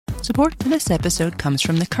Support for this episode comes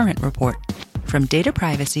from The Current Report. From data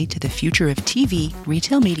privacy to the future of TV,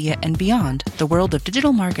 retail media, and beyond, the world of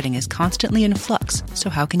digital marketing is constantly in flux, so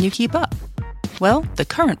how can you keep up? Well, The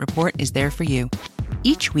Current Report is there for you.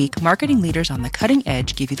 Each week, marketing leaders on the cutting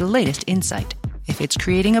edge give you the latest insight. If it's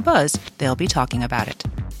creating a buzz, they'll be talking about it.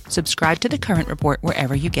 Subscribe to The Current Report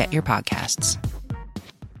wherever you get your podcasts.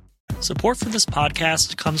 Support for this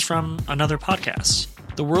podcast comes from another podcast.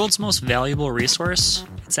 The world's most valuable resource,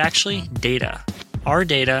 it's actually data. Our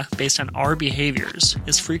data, based on our behaviors,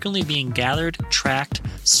 is frequently being gathered, tracked,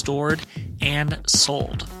 stored, and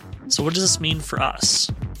sold. So what does this mean for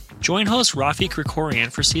us? Join host Rafi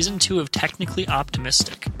Krikorian for Season 2 of Technically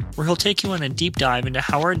Optimistic, where he'll take you on a deep dive into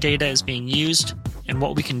how our data is being used and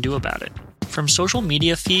what we can do about it. From social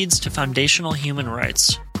media feeds to foundational human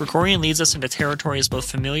rights, Krikorian leads us into territories both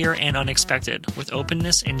familiar and unexpected, with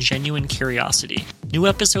openness and genuine curiosity. New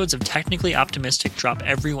episodes of Technically Optimistic drop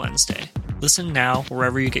every Wednesday. Listen now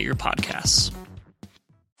wherever you get your podcasts.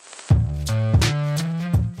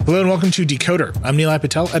 Hello and welcome to Decoder. I'm Nilay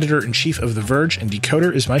Patel, editor-in-chief of The Verge, and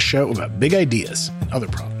Decoder is my show about big ideas and other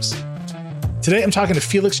problems. Today I'm talking to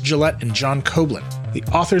Felix Gillette and John Coblin, the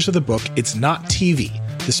authors of the book It's Not TV,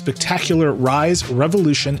 The Spectacular Rise,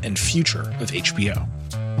 Revolution, and Future of HBO.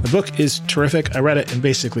 The book is terrific. I read it in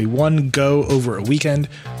basically one go over a weekend,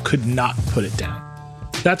 could not put it down.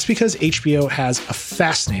 That's because HBO has a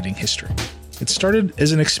fascinating history. It started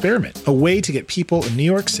as an experiment, a way to get people in New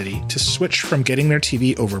York City to switch from getting their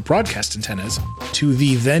TV over broadcast antennas to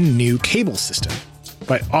the then new cable system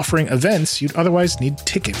by offering events you'd otherwise need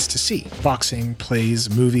tickets to see. Boxing, plays,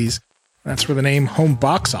 movies. That's where the name Home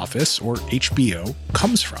Box Office, or HBO,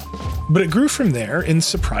 comes from. But it grew from there in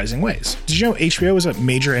surprising ways. Did you know HBO was a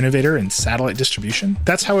major innovator in satellite distribution?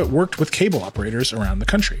 That's how it worked with cable operators around the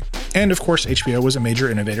country. And of course, HBO was a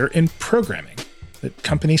major innovator in programming. The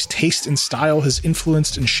company's taste and style has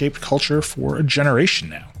influenced and shaped culture for a generation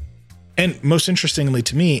now. And most interestingly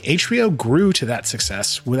to me, HBO grew to that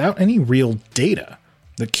success without any real data.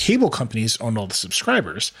 The cable companies owned all the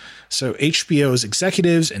subscribers, so HBO's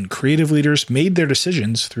executives and creative leaders made their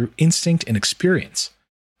decisions through instinct and experience.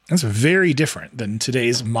 That's very different than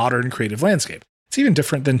today's modern creative landscape. It's even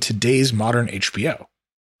different than today's modern HBO.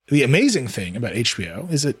 The amazing thing about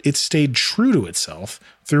HBO is that it stayed true to itself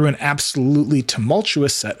through an absolutely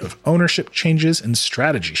tumultuous set of ownership changes and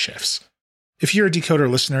strategy shifts. If you're a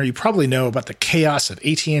Decoder listener, you probably know about the chaos of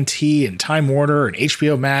AT&T and Time Warner and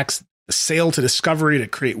HBO Max, the sale to Discovery to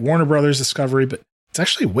create Warner Brothers Discovery, but it's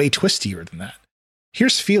actually way twistier than that.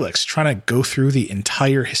 Here's Felix trying to go through the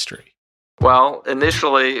entire history. Well,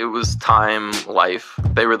 initially it was Time Life.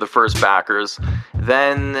 They were the first backers.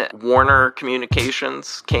 Then Warner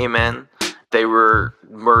Communications came in. They were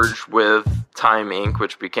merged with Time Inc.,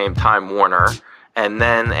 which became Time Warner. And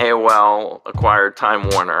then AOL acquired Time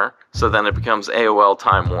Warner. So then it becomes AOL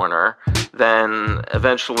Time Warner. Then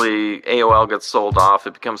eventually AOL gets sold off.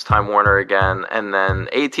 It becomes Time Warner again. And then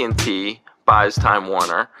AT&T buys Time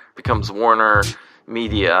Warner, becomes Warner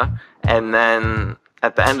Media. And then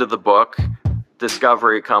at the end of the book,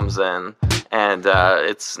 Discovery comes in, and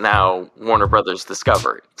it's now Warner Brothers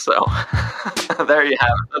Discovery. So there you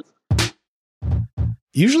have it.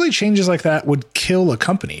 Usually changes like that would kill a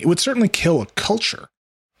company. It would certainly kill a culture.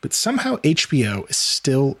 But somehow HBO is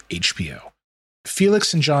still HBO.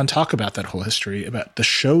 Felix and John talk about that whole history, about the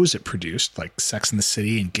shows it produced, like Sex and the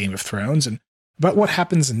City and Game of Thrones, and about what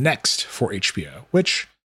happens next for HBO, which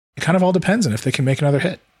it kind of all depends on if they can make another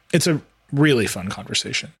hit. It's a really fun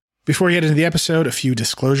conversation. Before we get into the episode, a few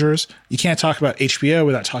disclosures. You can't talk about HBO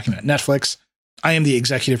without talking about Netflix. I am the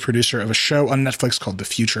executive producer of a show on Netflix called The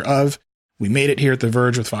Future Of. We made it here at The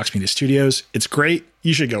Verge with Fox Media Studios. It's great.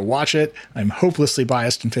 You should go watch it. I'm hopelessly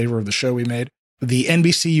biased in favor of the show we made. The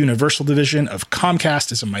NBC Universal division of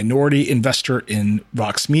Comcast is a minority investor in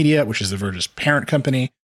Vox Media, which is The Verge's parent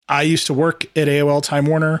company. I used to work at AOL Time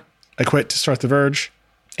Warner. I quit to start The Verge.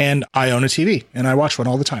 And I own a TV, and I watch one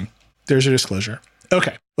all the time. There's your disclosure.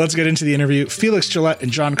 Okay, let's get into the interview. Felix Gillette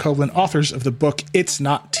and John Coblin, authors of the book It's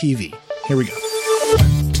Not TV. Here we go.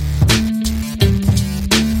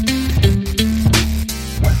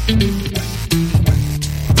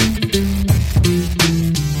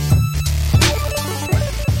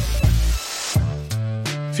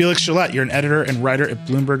 Felix Gillette, you're an editor and writer at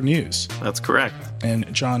Bloomberg News. That's correct.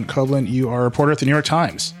 And John Coblin, you are a reporter at the New York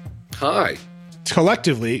Times. Hi.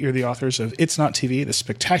 Collectively, you're the authors of It's Not TV, The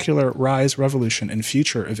Spectacular Rise, Revolution, and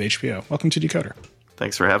Future of HBO. Welcome to Decoder.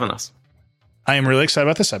 Thanks for having us. I am really excited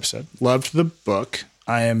about this episode. Loved the book.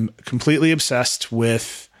 I am completely obsessed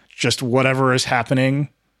with just whatever is happening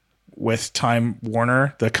with Time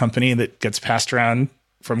Warner, the company that gets passed around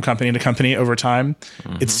from company to company over time.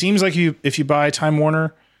 It seems like if you buy Time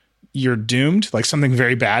Warner, you're doomed, like something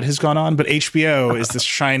very bad has gone on. But HBO is this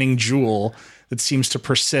shining jewel that seems to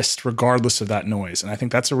persist regardless of that noise. And I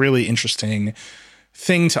think that's a really interesting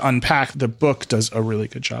thing to unpack. The book does a really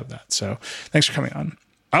good job of that. So thanks for coming on.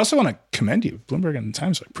 I also want to commend you. Bloomberg and the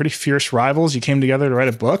Times, like pretty fierce rivals. You came together to write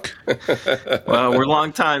a book. Well, we're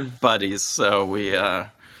longtime buddies, so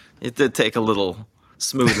it did take a little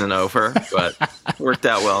smoothing over, but worked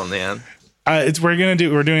out well in the end.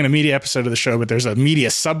 We're doing a media episode of the show, but there's a media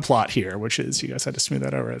subplot here, which is you guys had to smooth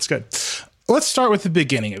that over. That's good. Let's start with the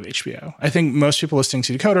beginning of HBO. I think most people listening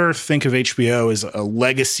to Decoder think of HBO as a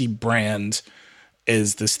legacy brand,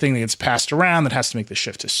 is this thing that gets passed around that has to make the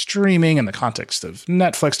shift to streaming in the context of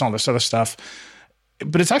Netflix and all this other stuff.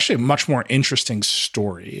 But it's actually a much more interesting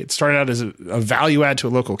story. It started out as a value add to a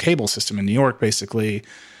local cable system in New York, basically.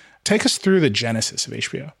 Take us through the genesis of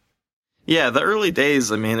HBO. Yeah, the early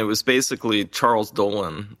days, I mean, it was basically Charles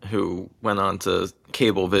Dolan who went on to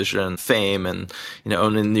Cablevision fame and,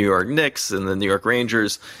 owning the New York Knicks and the New York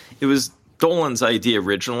Rangers. It was Dolan's idea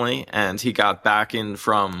originally, and he got backing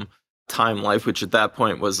from Time Life, which at that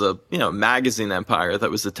point was a magazine empire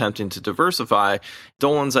that was attempting to diversify.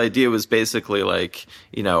 Dolan's idea was basically like,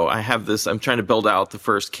 I'm trying to build out the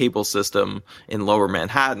first cable system in Lower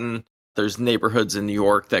Manhattan. There's neighborhoods in New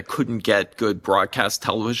York that couldn't get good broadcast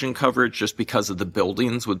television coverage just because of the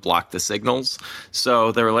buildings would block the signals.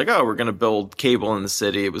 So they were like, we're going to build cable in the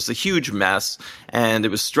city. It was a huge mess, and it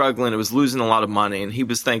was struggling. It was losing a lot of money. And he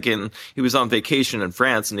was thinking, he was on vacation in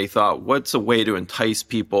France, and he thought, what's a way to entice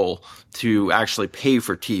people to actually pay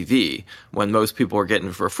for TV when most people are getting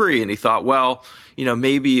it for free? And he thought, well,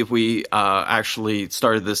 maybe if we actually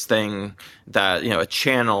started this thing that, a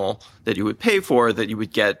channel that you would pay for, that you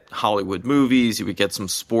would get Hollywood movies, you would get some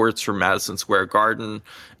sports from Madison Square Garden.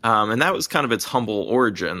 And that was kind of its humble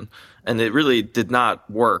origin. And it really did not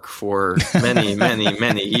work for many, many,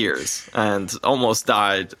 many years, and almost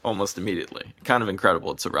died almost immediately. Kind of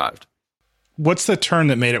incredible it survived. What's the turn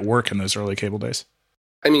that made it work in those early cable days?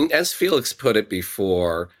 I mean, as Felix put it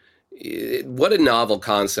before, what a novel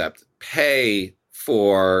concept. Pay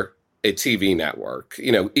for a TV network.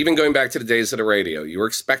 Even going back to the days of the radio, you were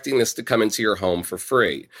expecting this to come into your home for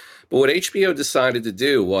free. But what HBO decided to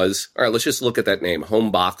do was, all right, let's just look at that name,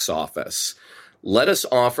 home box office. Let us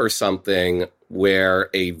offer something where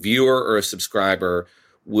a viewer or a subscriber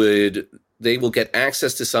they will get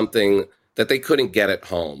access to something that they couldn't get at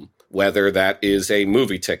home, whether that is a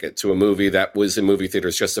movie ticket to a movie that was in movie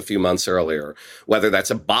theaters just a few months earlier, whether that's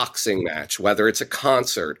a boxing match, whether it's a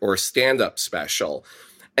concert or a stand-up special.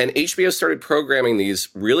 And HBO started programming these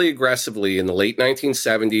really aggressively in the late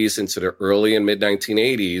 1970s into the early and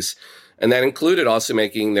mid-1980s. And that included also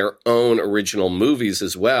making their own original movies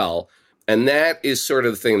as well. And that is sort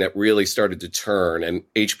of the thing that really started to turn, and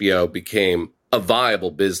HBO became a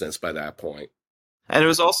viable business by that point. And it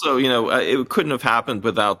was also, it couldn't have happened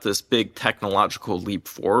without this big technological leap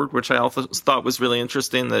forward, which I also thought was really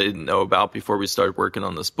interesting that I didn't know about before we started working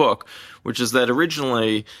on this book, which is that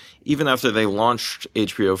originally, even after they launched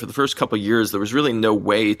HBO, for the first couple of years, there was really no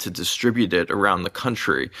way to distribute it around the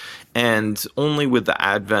country. And only with the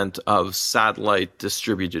advent of satellite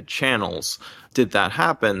distributed channels did that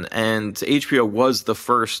happen. And HBO was the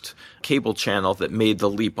first cable channel that made the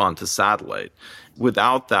leap onto satellite.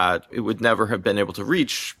 Without that, it would never have been able to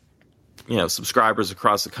reach, subscribers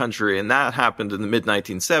across the country. And that happened in the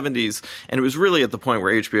mid-1970s. And it was really at the point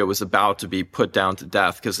where HBO was about to be put down to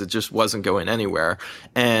death because it just wasn't going anywhere.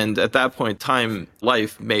 And at that point, Time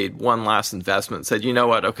Life made one last investment, said, you know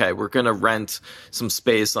what, okay, we're going to rent some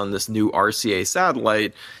space on this new RCA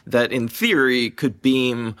satellite that in theory could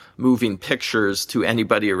beam moving pictures to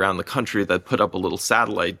anybody around the country that put up a little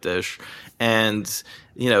satellite dish. And,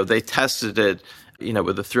 they tested it,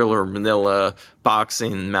 with the Thriller Manila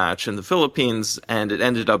boxing match in the Philippines, and it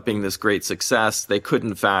ended up being this great success. They could,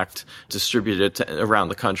 in fact, distribute it around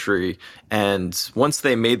the country. And once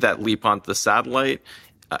they made that leap onto the satellite,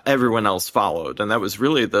 everyone else followed. And that was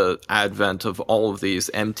really the advent of all of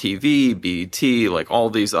these MTV, BET, like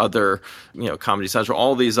all these other, Comedy Central,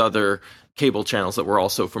 all these other cable channels that we're all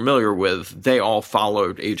so familiar with. They all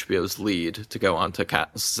followed HBO's lead to go onto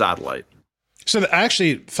satellite. So I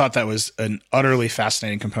actually thought that was an utterly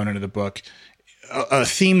fascinating component of the book. A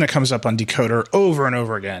theme that comes up on Decoder over and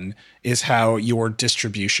over again is how your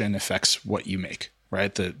distribution affects what you make,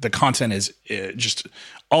 right? The content is just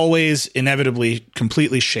always inevitably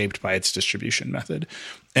completely shaped by its distribution method.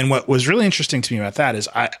 And what was really interesting to me about that is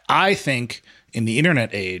I think in the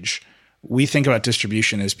internet age, we think about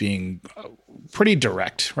distribution as being pretty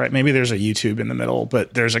direct, right? Maybe there's a YouTube in the middle,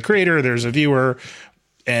 but there's a creator, there's a viewer.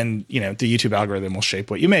 And, the YouTube algorithm will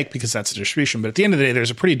shape what you make because that's the distribution. But at the end of the day,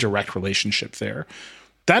 there's a pretty direct relationship there.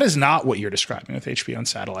 That is not what you're describing with HBO and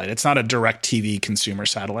satellite. It's not a direct TV consumer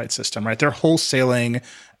satellite system, right? They're wholesaling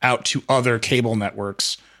out to other cable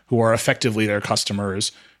networks who are effectively their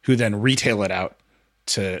customers, who then retail it out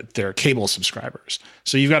to their cable subscribers.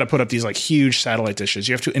 So you've got to put up these like huge satellite dishes.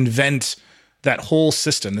 You have to invent that whole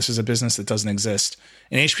system. This is a business that doesn't exist.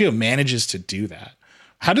 And HBO manages to do that.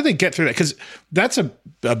 How do they get through that? Because that's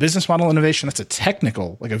a business model innovation. That's a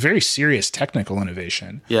technical, like a very serious technical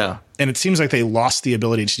innovation. Yeah. And it seems like they lost the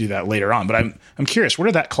ability to do that later on. But I'm curious, where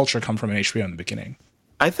did that culture come from in HBO in the beginning?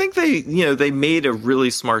 I think they made a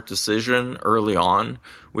really smart decision early on,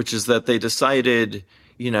 which is that they decided,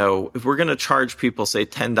 if we're going to charge people, say,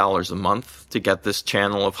 $10 a month to get this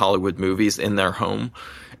channel of Hollywood movies in their home,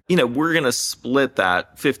 we're going to split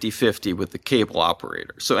that 50-50 with the cable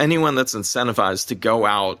operator. So anyone that's incentivized to go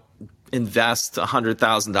out, invest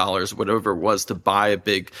 $100,000, whatever it was, to buy a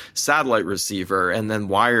big satellite receiver and then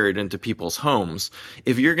wire it into people's homes.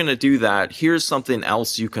 If you're going to do that, here's something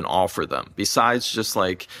else you can offer them. Besides just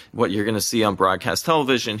like what you're going to see on broadcast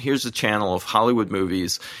television, here's a channel of Hollywood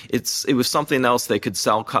movies. It was something else they could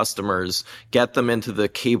sell customers, get them into the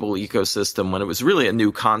cable ecosystem when it was really a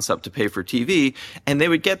new concept to pay for TV, and they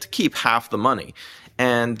would get to keep half the money.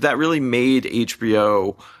 And that really made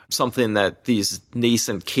HBO something that these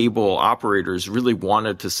nascent cable operators really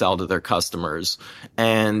wanted to sell to their customers.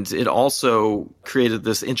 And it also created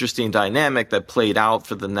this interesting dynamic that played out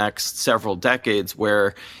for the next several decades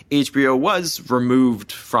where HBO was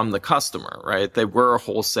removed from the customer, right? They were a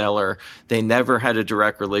wholesaler. They never had a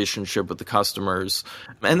direct relationship with the customers.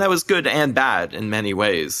 And that was good and bad in many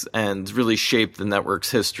ways and really shaped the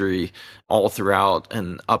network's history all throughout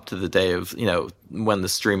and up to the day of, when the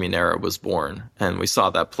streaming era was born. And we saw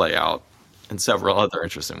that play out in several other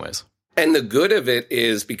interesting ways. And the good of it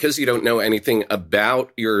is because you don't know anything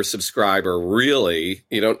about your subscriber, really,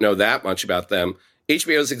 you don't know that much about them.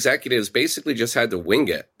 HBO's executives basically just had to wing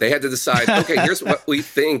it. They had to decide, okay, here's what we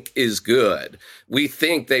think is good. We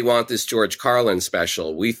think they want this George Carlin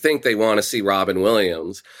special. We think they want to see Robin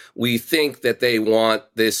Williams. We think that they want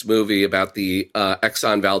this movie about the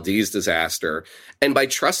Exxon Valdez disaster. And by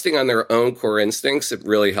trusting on their own core instincts, it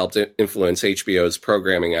really helped influence HBO's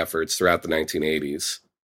programming efforts throughout the 1980s.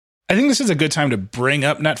 I think this is a good time to bring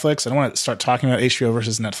up Netflix. I don't want to start talking about HBO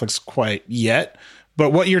versus Netflix quite yet.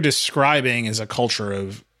 But what you're describing is a culture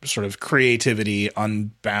of sort of creativity,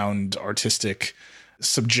 unbound, artistic,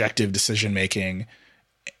 subjective decision-making.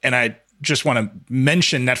 And I just want to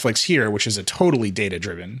mention Netflix here, which is a totally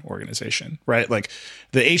data-driven organization, right? Like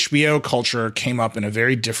the HBO culture came up in a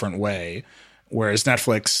very different way, whereas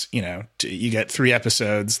Netflix, you get 3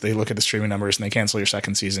 episodes, they look at the streaming numbers and they cancel your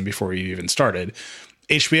second season before you even started.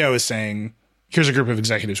 HBO is saying, here's a group of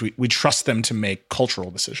executives. We trust them to make cultural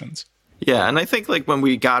decisions. Yeah, and I think like when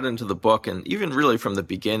we got into the book and even really from the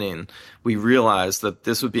beginning, we realized that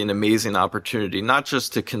this would be an amazing opportunity, not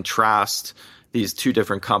just to contrast these two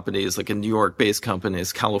different companies, like a New York-based company, a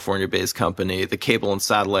California-based company, the cable and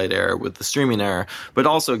satellite era with the streaming era, but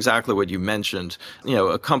also exactly what you mentioned,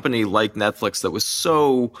 a company like Netflix that was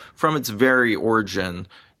so, from its very origin,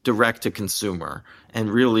 direct to consumer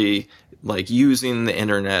and really like using the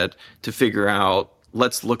internet to figure out,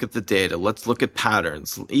 let's look at the data. Let's look at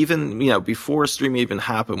patterns. Even, before streaming even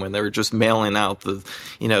happened, when they were just mailing out the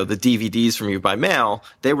DVDs from you by mail,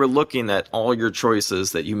 they were looking at all your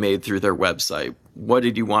choices that you made through their website. What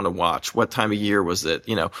did you want to watch? What time of year was it?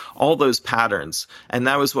 All those patterns. And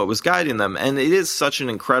that was what was guiding them. And it is such an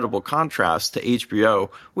incredible contrast to HBO,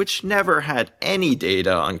 which never had any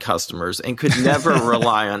data on customers and could never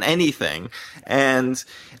rely on anything. And,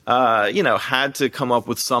 had to come up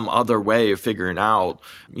with some other way of figuring out,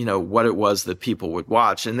 what it was that people would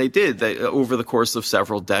watch. And they did. They, over the course of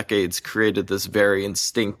several decades, created this very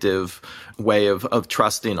instinctive way of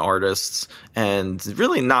trusting artists and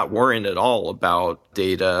really not worrying at all about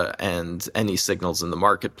data and any signals in the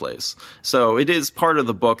marketplace. So it is part of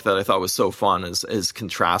the book that I thought was so fun is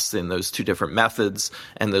contrasting those two different methods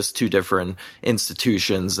and those two different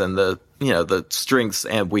institutions and the strengths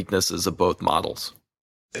and weaknesses of both models.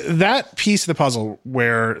 That piece of the puzzle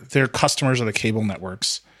where their customers are the cable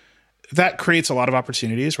networks, that creates a lot of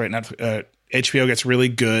opportunities, right? HBO gets really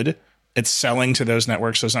good at selling to those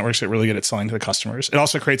networks. Those networks get really good at selling to the customers. It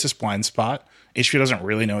also creates this blind spot. HBO doesn't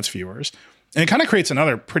really know its viewers. And it kind of creates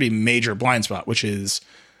another pretty major blind spot, which is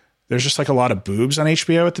there's just like a lot of boobs on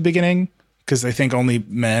HBO at the beginning because they think only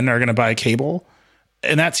men are going to buy cable.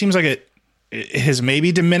 And that seems like it has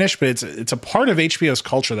maybe diminished, but it's a part of HBO's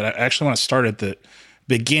culture that I actually want to start at the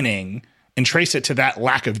beginning and trace it to that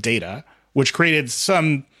lack of data, which created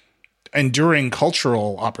some enduring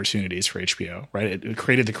cultural opportunities for HBO, right? It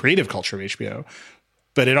created the creative culture of HBO,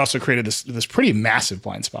 but it also created this pretty massive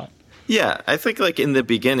blind spot. Yeah, I think like in the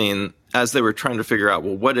beginning, as they were trying to figure out,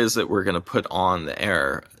 well, what is it we're going to put on the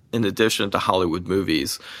air in addition to Hollywood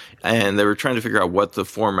movies? And they were trying to figure out what the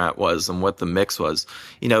format was and what the mix was.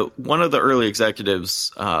 You know, one of the early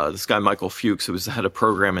executives, this guy Michael Fuchs, who was the head of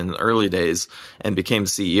program in the early days and became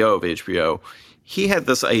CEO of HBO, he had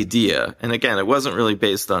this idea, and again, it wasn't really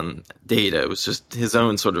based on data. It was just his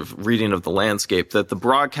own sort of reading of the landscape, that the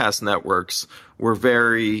broadcast networks were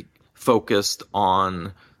very focused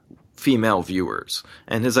on female viewers.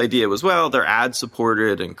 And his idea was, well, they're ad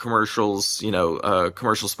supported and commercials,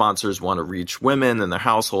 commercial sponsors want to reach women and their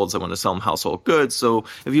households. They want to sell them household goods. So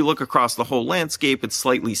if you look across the whole landscape, it's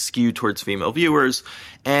slightly skewed towards female viewers.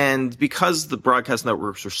 And because the broadcast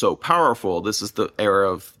networks are so powerful, this is the era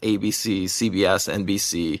of ABC, CBS,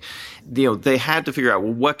 NBC, they had to figure out,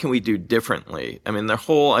 well, what can we do differently? I mean, their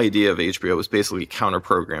whole idea of HBO was basically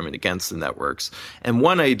counter-programming against the networks. And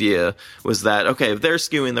one idea was that, okay, if they're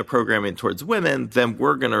skewing their programming towards women, then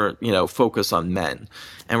we're going to, focus on men.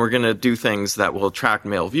 And we're going to do things that will attract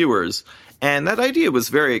male viewers. And that idea was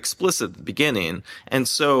very explicit at the beginning. And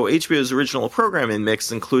so HBO's original programming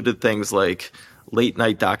mix included things like late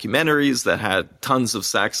night documentaries that had tons of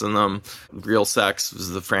sex in them. Real Sex was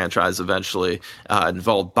the franchise eventually. It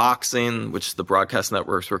involved boxing, which the broadcast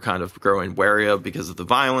networks were kind of growing wary of because of the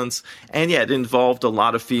violence. And yeah, it involved a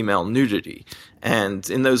lot of female nudity. And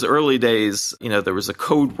in those early days, there was a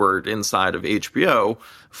code word inside of HBO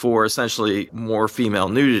for essentially more female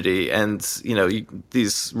nudity. And,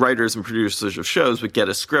 these writers and producers of shows would get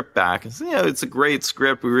a script back and say, it's a great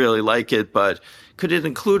script. We really like it, but could it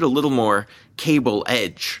include a little more cable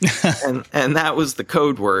edge? and that was the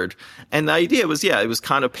code word. And the idea was, it was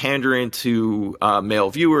kind of pandering to male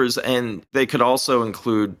viewers, and they could also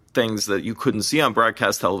include things that you couldn't see on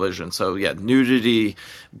broadcast television. So nudity,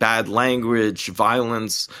 bad language,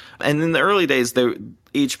 violence. And in the early days,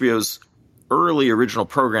 HBO's early original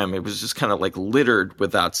programming was just kind of like littered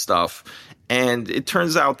with that stuff. And it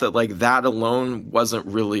turns out that like that alone wasn't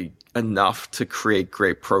really enough to create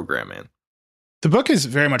great programming. The book is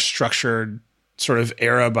very much structured sort of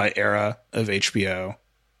era by era of HBO.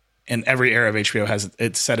 And every era of HBO has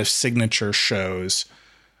its set of signature shows.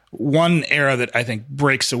 One era that I think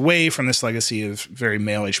breaks away from this legacy of very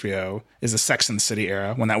male HBO is the Sex and the City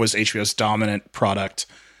era, when that was HBO's dominant product.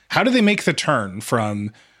 How do they make the turn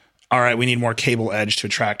from, all right, we need more cable edge to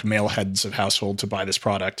attract male heads of household to buy this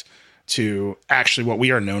product, to actually what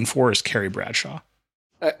we are known for is Carrie Bradshaw?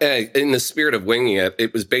 In the spirit of winging it,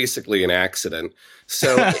 it was basically an accident.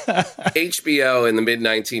 So HBO in the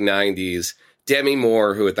mid-1990s, Demi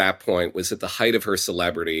Moore, who at that point was at the height of her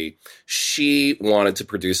celebrity, she wanted to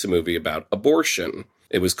produce a movie about abortion.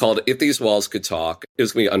 It was called If These Walls Could Talk. It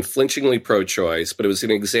was going to be unflinchingly pro-choice, but it was going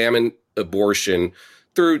to examine abortion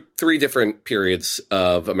through three different periods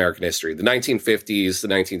of American history: the 1950s, the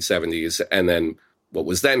 1970s, and then what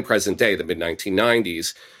was then present day, the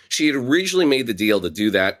mid-1990s. She had originally made the deal to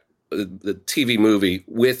do that, the TV movie,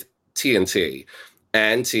 with TNT.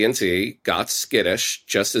 And TNT got skittish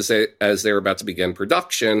just as they were about to begin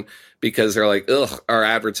production, because they're like, our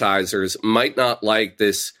advertisers might not like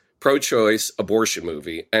this pro-choice abortion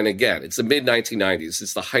movie. And again, it's the mid-1990s.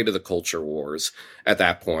 It's the height of the culture wars at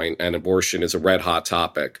that point, and abortion is a red-hot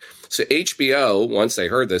topic. So HBO, once they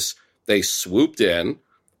heard this, they swooped in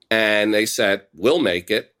and they said, we'll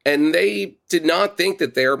make it. And they did not think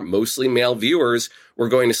that their mostly male viewers were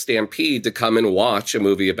going to stampede to come and watch a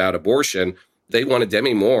movie about abortion. They wanted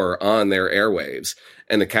Demi Moore on their airwaves.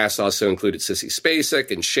 And the cast also included Sissy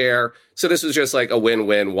Spacek and Cher. So this was just like a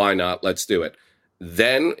win-win. Why not? Let's do it.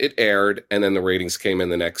 Then it aired, and then the ratings came in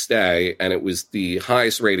the next day, and it was the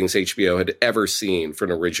highest ratings HBO had ever seen for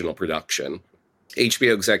an original production.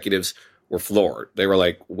 HBO executives were floored. They were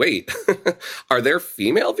like, wait, are there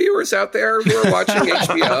female viewers out there who are watching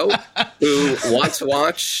HBO who want to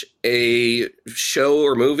watch a show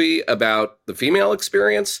or movie about the female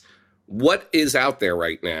experience? What is out there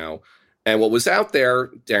right now? And what was out there,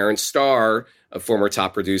 Darren Star, a former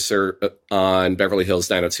top producer on Beverly Hills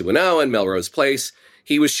 90210 and Melrose Place,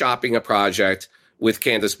 he was shopping a project with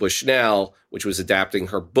Candace Bushnell, which was adapting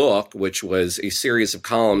her book, which was a series of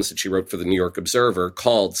columns that she wrote for the New York Observer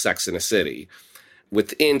called Sex and the City.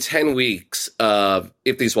 Within 10 weeks of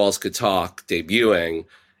If These Walls Could Talk debuting,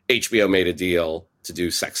 HBO made a deal to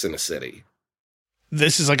do Sex and the City.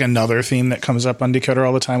 This is like another theme that comes up on Decoder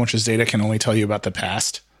all the time, which is data can only tell you about the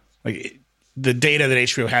past. Like the data that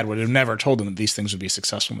HBO had would have never told them that these things would be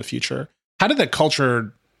successful in the future. How did the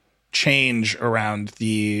culture change around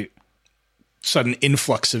the sudden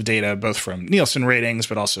influx of data, both from Nielsen ratings,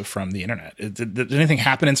 but also from the internet. Did anything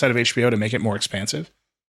happen inside of HBO to make it more expansive?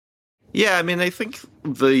 Yeah, I mean, I think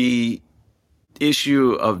the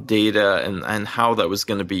issue of data and how that was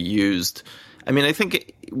going to be used, I mean, I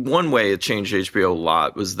think one way it changed HBO a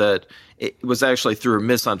lot was that it was actually through a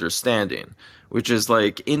misunderstanding, which is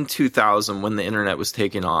like in 2000 when the internet was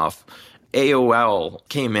taking off, AOL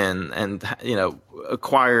came in and,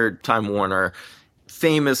 acquired Time Warner.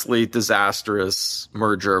 Famously disastrous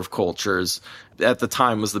merger of cultures. At the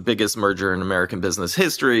time was the biggest merger in American business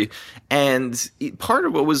history. And part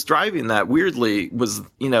of what was driving that, weirdly, was,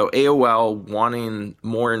 AOL wanting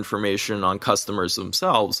more information on customers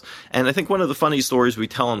themselves. And I think one of the funny stories we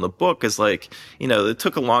tell in the book is it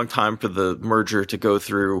took a long time for the merger to go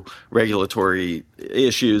through regulatory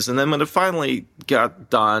issues. And then when it finally got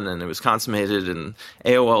done and it was consummated and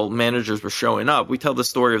AOL managers were showing up, we tell the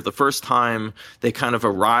story of the first time they kind of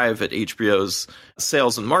arrive at HBO's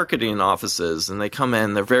sales and marketing offices, and they come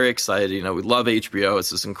in, they're very excited. We love HBO.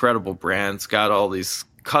 It's this incredible brand. It's got all these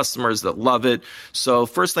customers that love it. So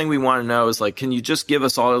first thing we want to know is can you just give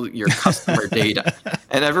us all your customer data?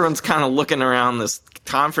 And everyone's kind of looking around this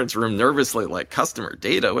conference room nervously, customer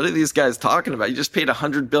data? What are these guys talking about? You just paid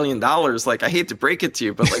 $100 billion. I hate to break it to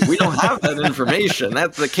you, but we don't have that information.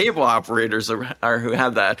 That's the cable operators are who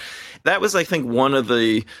have that. That was, I think, one of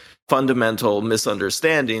the fundamental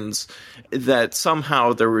misunderstandings, that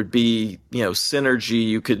somehow there would be, synergy.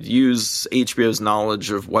 You could use HBO's knowledge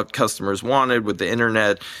of what customers wanted with the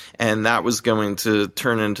internet, and that was going to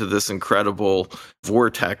turn into this incredible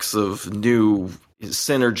vortex of new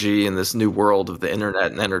synergy in this new world of the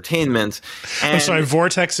internet and entertainment. And, I'm sorry,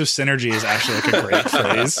 vortex of synergy is actually a great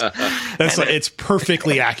phrase. It's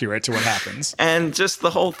perfectly accurate to what happens. And just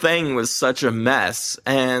the whole thing was such a mess,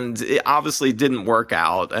 and it obviously didn't work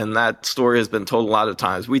out. And that story has been told a lot of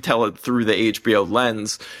times. We tell it through the HBO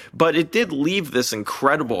lens, but it did leave this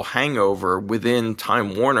incredible hangover within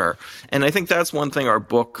Time Warner. And I think that's one thing our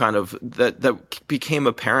book kind of that became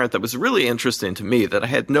apparent that was really interesting to me, that I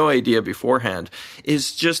had no idea beforehand,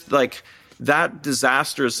 is just that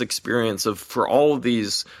disastrous experience for all of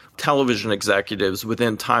these television executives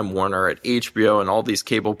within Time Warner at HBO and all these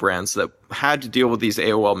cable brands that had to deal with these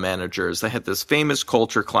AOL managers. They had this famous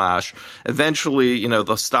culture clash. Eventually,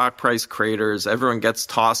 the stock price craters, everyone gets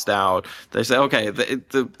tossed out. They say, okay,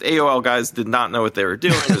 the AOL guys did not know what they were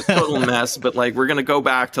doing. It was a total mess, but we're going to go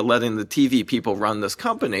back to letting the TV people run this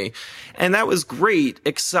company. And that was great,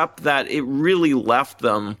 except that it really left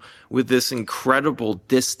them with this incredible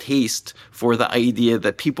distaste for the idea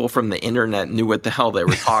that people from the internet knew what the hell they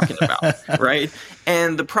were talking about, right?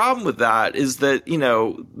 And the problem with that is that,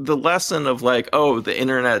 the lesson of the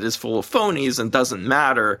internet is full of phonies and doesn't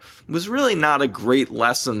matter was really not a great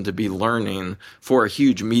lesson to be learning for a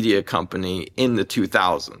huge media company in the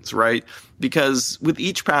 2000s, right? Because with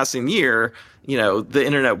each passing year, the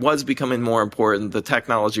internet was becoming more important. The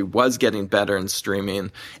technology was getting better in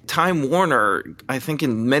streaming. Time Warner, I think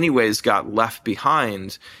in many ways got left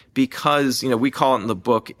behind because, we call it in the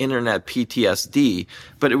book internet PTSD,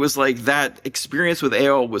 but it was that experience with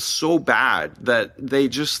AOL was so bad that they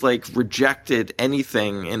just rejected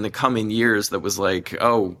anything in the coming years that was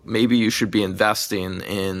oh, maybe you should be investing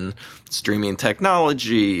in streaming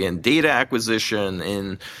technology and data acquisition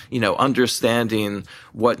and, understanding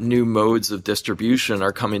what new modes of distribution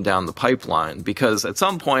are coming down the pipeline, because at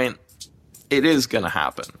some point it is going to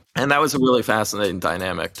happen. And that was a really fascinating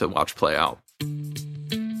dynamic to watch play out.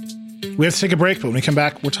 We have to take a break, but when we come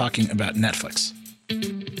back, we're talking about Netflix.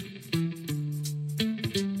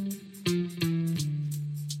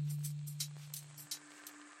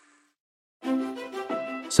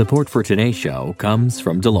 Support for today's show comes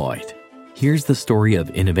from Deloitte. Here's the story of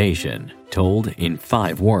innovation told in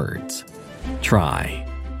 5 words. Try,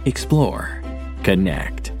 explore,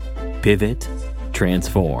 connect, pivot,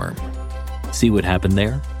 transform. See what happened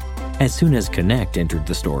there? As soon as connect entered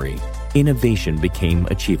the story, innovation became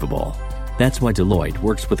achievable. That's why Deloitte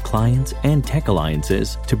works with clients and tech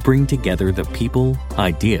alliances to bring together the people,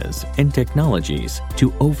 ideas, and technologies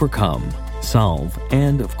to overcome, solve,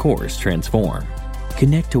 and of course, transform.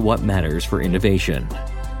 Connect to what matters for innovation.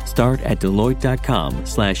 Start at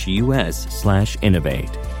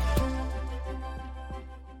Deloitte.com/US/innovate.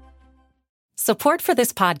 Support for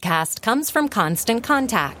this podcast comes from Constant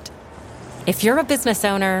Contact. If you're a business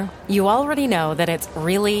owner, you already know that it's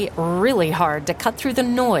really, really hard to cut through the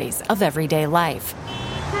noise of everyday life.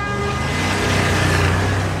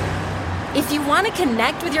 If you want to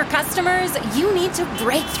connect with your customers, you need to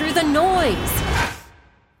break through the noise.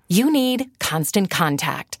 You need Constant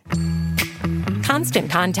Contact.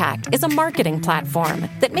 Constant Contact is a marketing platform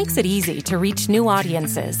that makes it easy to reach new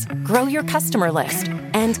audiences, grow your customer list,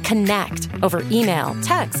 and connect over email,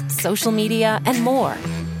 text, social media, and more.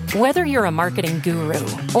 Whether you're a marketing guru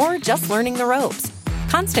or just learning the ropes,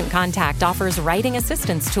 Constant Contact offers writing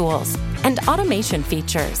assistance tools and automation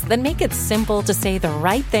features that make it simple to say the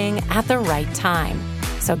right thing at the right time.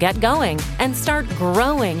 So get going and start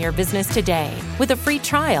growing your business today with a free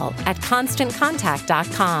trial at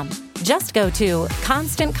ConstantContact.com. Just go to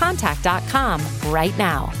ConstantContact.com right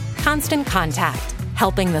now. Constant Contact,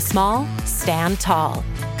 helping the small stand tall.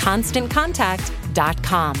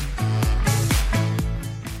 ConstantContact.com.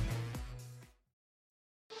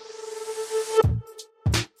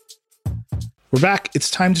 We're back. It's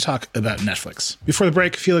time to talk about Netflix. Before the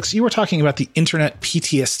break, Felix, you were talking about the internet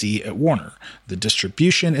PTSD at Warner. The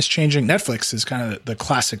distribution is changing. Netflix is kind of the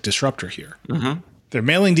classic disruptor here. Mm-hmm. They're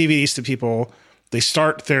mailing DVDs to people. They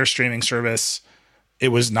start their streaming service. It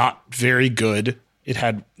was not very good. It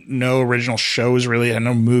had no original shows, really. It had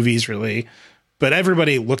no movies, really. But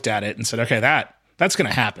everybody looked at it and said, okay, that's going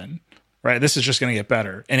to happen, right? This is just going to get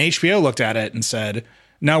better. And HBO looked at it and said,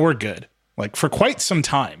 no, we're good. Like, for quite some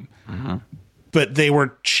time. Mm-hmm. But they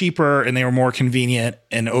were cheaper and they were more convenient.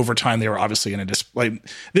 And over time, they were obviously going to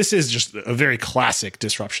this is just a very classic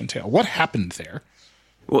disruption tale. What happened there?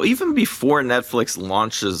 Well, even before Netflix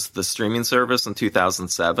launches the streaming service in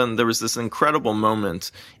 2007, there was this incredible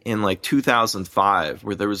moment in 2005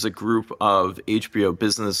 where there was a group of HBO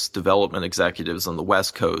business development executives on the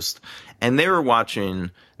West Coast, and they were watching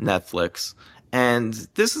Netflix. And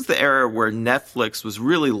this is the era where Netflix was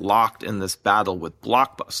really locked in this battle with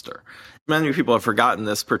Blockbuster. Many people have forgotten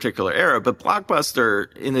this particular era, but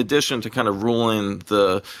Blockbuster, in addition to kind of ruling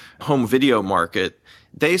the home video market,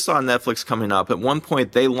 they saw Netflix coming up. At one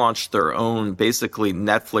point, they launched their own, basically,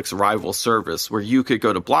 Netflix rival service where you could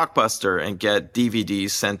go to Blockbuster and get DVDs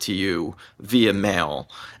sent to you via mail.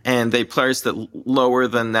 And they priced it lower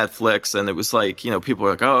than Netflix. And it was people were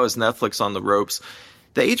like, oh, is Netflix on the ropes?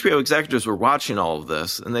 The HBO executives were watching all of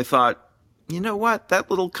this, and they thought, you know what? That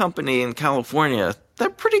little company in California, they're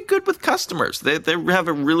pretty good with customers. They have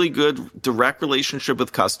a really good direct relationship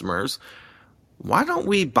with customers. Why don't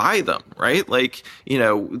we buy them, right?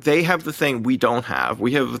 They have the thing we don't have.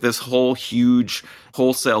 We have this whole huge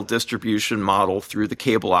wholesale distribution model through the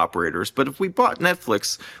cable operators. But if we bought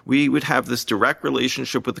Netflix, we would have this direct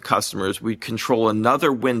relationship with the customers. We'd control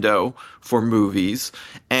another window for movies,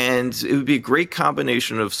 and it would be a great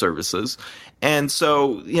combination of services. And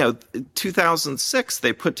so, 2006,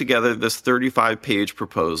 they put together this 35-page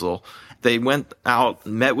proposal. They went out,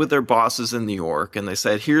 met with their bosses in New York, and they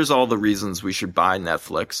said, here's all the reasons we should buy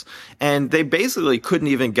Netflix. And they basically couldn't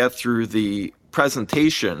even get through the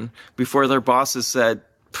presentation before their bosses said,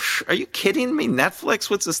 are you kidding me? Netflix?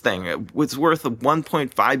 What's this thing? It's worth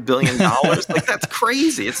 $1.5 billion? That's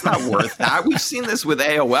crazy. It's not worth that. We've seen this with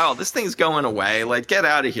AOL. This thing's going away. Get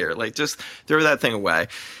out of here. Just throw that thing away.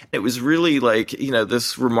 It was really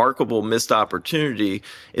this remarkable missed opportunity.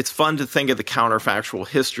 It's fun to think of the counterfactual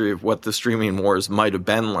history of what the streaming wars might have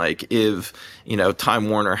been like if, Time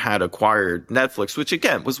Warner had acquired Netflix, which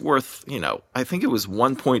again was worth, I think it was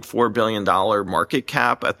 $1.4 billion market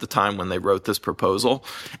cap at the time when they wrote this proposal.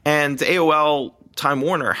 And AOL, Time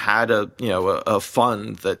Warner had a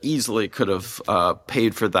fund that easily could have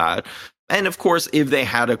paid for that. And of course, if they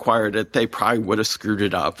had acquired it, they probably would have screwed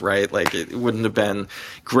it up, right? It wouldn't have been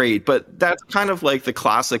great. But that's kind of the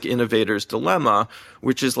classic innovator's dilemma,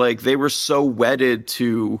 which is they were so wedded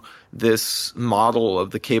to this model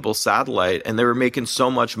of the cable satellite, and they were making so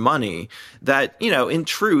much money that, in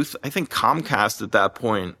truth, I think Comcast at that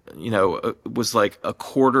point, was a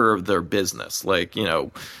quarter of their business,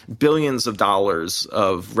 billions of dollars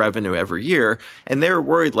of revenue every year. And they were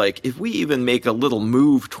worried, if we even make a little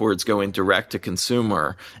move towards going direct to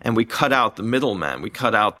consumer and we cut out the middlemen, we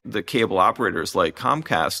cut out the cable operators like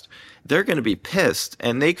Comcast, they're going to be pissed,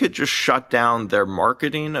 and they could just shut down their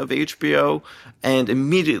marketing of HBO, and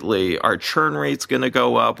immediately our churn rate's going to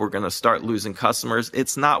go up. We're going to start losing customers.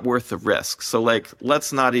 It's not worth the risk. So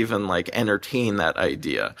let's not even entertain that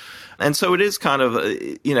idea. And so it is kind of,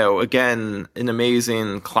 again, an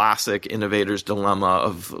amazing classic innovator's dilemma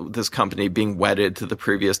of this company being wedded to the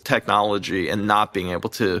previous technology and not being able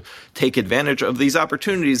to take advantage of these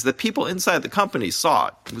opportunities that people inside the company saw.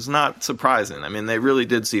 It was not surprising. I mean, they really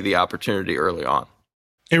did see the opportunity early on.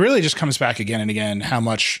 It really just comes back again and again how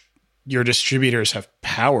much your distributors have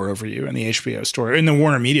power over you in the HBO story, in the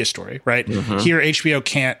Warner Media story, right? Mm-hmm. Here, HBO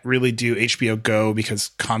can't really do HBO Go because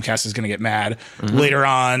Comcast is going to get mad. Mm-hmm. Later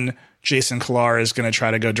on, Jason Kilar is going to try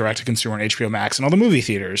to go direct to consumer on HBO Max and all the movie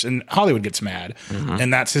theaters, and Hollywood gets mad.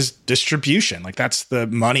 And that's his distribution. Like, that's the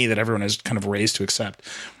money that everyone is kind of raised to accept.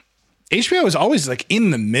 HBO is always like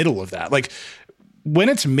in the middle of that. Like, when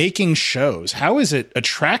it's making shows, how is it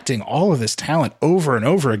attracting all of this talent over and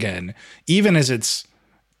over again, even as it's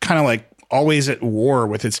kind of like always at war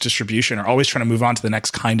with its distribution or always trying to move on to the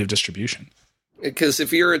next kind of distribution? Because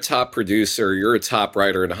if you're a top producer, you're a top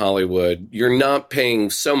writer in Hollywood, you're not paying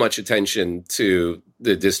so much attention to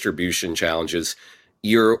the distribution challenges.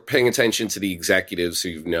 You're paying attention to the executives who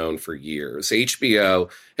you've known for years.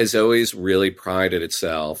 HBO has always really prided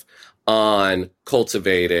itself on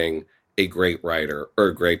cultivating a great writer or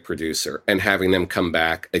a great producer and having them come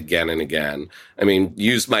back again and again. I mean,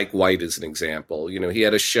 use Mike White as an example. You know, he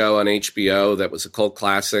had a show on HBO that was a cult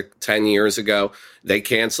classic 10 years ago. They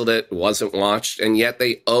canceled it, wasn't watched, and yet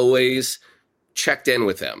they always checked in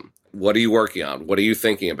with him. What are you working on? What are you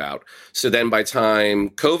thinking about? So then by time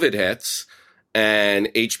COVID hits and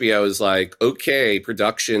HBO is like, okay,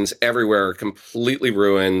 productions everywhere are completely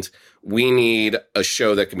ruined. We need a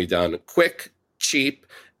show that can be done quick, cheap,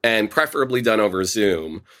 and preferably done over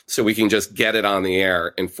Zoom so we can just get it on the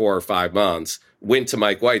air in 4 or 5 months. Went to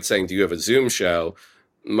Mike White saying, do you have a Zoom show?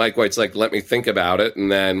 Mike White's like, let me think about it.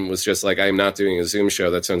 And then was just like, I'm not doing a Zoom show.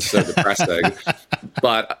 That sounds so depressing.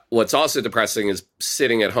 But what's also depressing is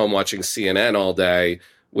sitting at home watching CNN all day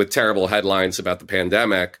with terrible headlines about the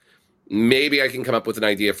pandemic. Maybe I can come up with an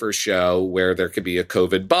idea for a show where there could be a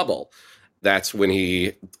COVID bubble. That's when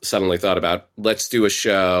he suddenly thought about, let's do a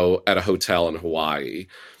show at a hotel in Hawaii.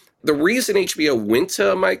 The reason HBO went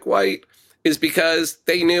to Mike White is because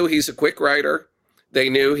they knew he's a quick writer. They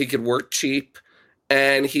knew he could work cheap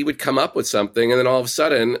and he would come up with something. And then all of a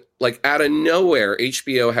sudden, like out of nowhere,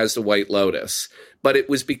 HBO has the White Lotus. But it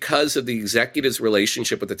was because of the executive's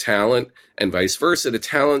relationship with the talent and vice versa, the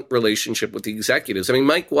talent relationship with the executives. I mean,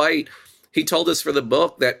 Mike White, he told us for the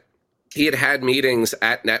book that he had had meetings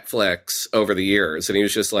at Netflix over the years. And he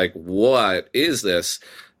was just like, what is this?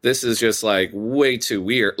 This is just like way too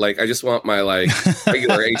weird. Like, I just want my like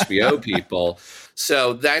regular HBO people.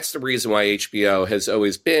 So that's the reason why HBO has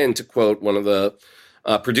always been, to quote one of the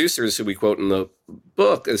producers who we quote in the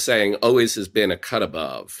book, as saying, always has been a cut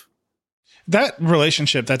above. That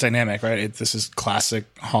relationship, that dynamic, right? This is classic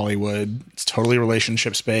Hollywood. It's totally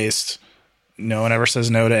relationships based. No one ever says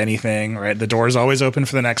no to anything, right? The door is always open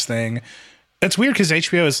for the next thing. It's weird because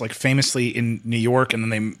HBO is like famously in New York and then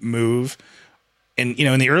they move. And, you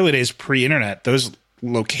know, in the early days pre-internet, those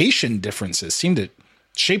location differences seem to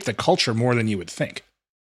shape the culture more than you would think.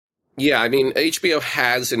 Yeah, I mean, HBO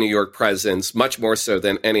has a New York presence, much more so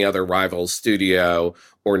than any other rival studio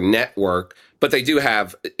or network. But they do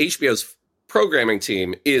have, HBO's programming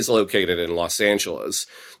team is located in Los Angeles.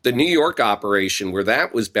 The New York operation, where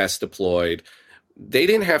that was best deployed, they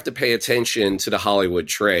didn't have to pay attention to the Hollywood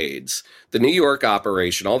trades. The New York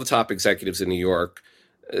operation, all the top executives in New York,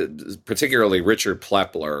 particularly Richard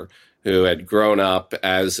Plepler, who had grown up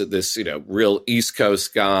as this, you know, real East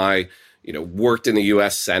Coast guy, you know, worked in the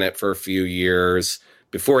U.S. Senate for a few years.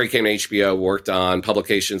 Before he came to HBO, worked on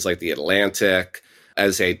publications like The Atlantic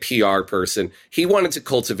as a PR person. He wanted to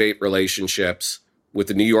cultivate relationships with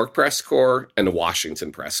the New York press corps and the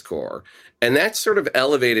Washington press corps. And that sort of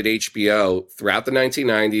elevated HBO throughout the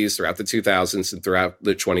 1990s, throughout the 2000s, and throughout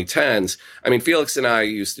the 2010s. I mean, Felix and I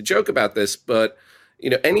used to joke about this, but, you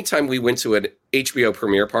know, anytime we went to an HBO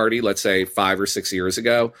premiere party, let's say 5 or 6 years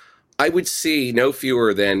ago, I would see no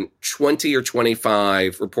fewer than 20 or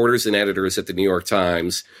 25 reporters and editors at the New York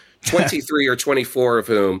Times, 23 or 24 of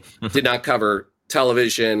whom did not cover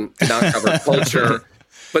television, did not cover culture,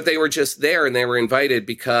 but they were just there and they were invited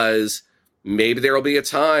because maybe there will be a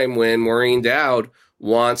time when Maureen Dowd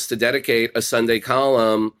wants to dedicate a Sunday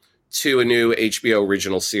column to a new HBO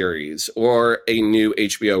original series or a new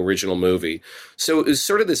HBO original movie. So it was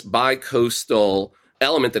sort of this bi-coastal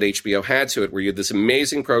element that HBO had to it, where you had this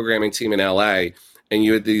amazing programming team in LA and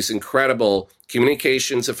you had these incredible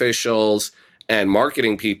communications officials and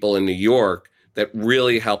marketing people in New York that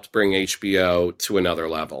really helped bring HBO to another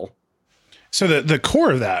level. So the core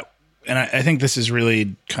of that, and I think this is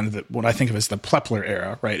really kind of what I think of as the Plepler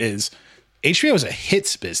era, right, is HBO is a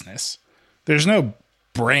hits business. There's no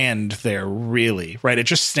brand there, really, right? It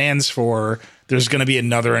just stands for there's going to be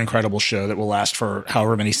another incredible show that will last for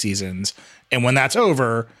however many seasons. And when that's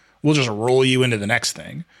over, we'll just roll you into the next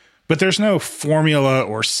thing. But there's no formula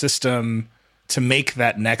or system to make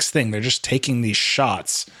that next thing. They're just taking these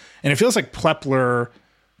shots. And it feels like Plepler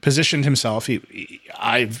positioned himself.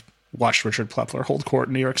 I've watched Richard Plepler hold court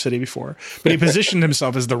in New York City before, but he positioned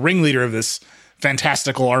himself as the ringleader of this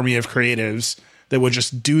fantastical army of creatives that would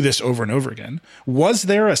just do this over and over again. Was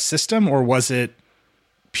there a system, or was it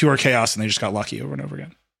pure chaos and they just got lucky over and over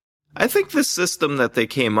again? I think the system that they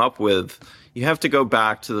came up with, you have to go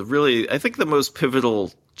back to I think the most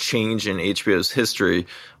pivotal change in HBO's history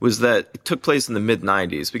was that it took place in the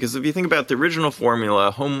mid-90s. Because if you think about the original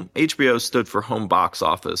formula, HBO stood for home box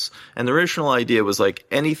office. And the original idea was like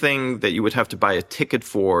anything that you would have to buy a ticket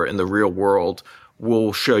for in the real world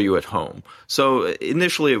will show you at home. So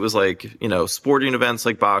initially it was like, sporting events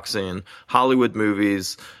like boxing, Hollywood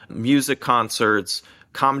movies, music concerts,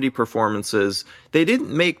 comedy performances. They didn't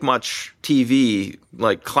make much TV,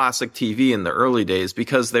 like classic TV in the early days,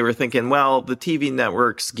 because they were thinking, well, the TV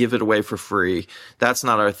networks give it away for free. That's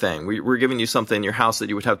not our thing. We're giving you something in your house that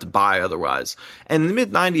you would have to buy otherwise. And in the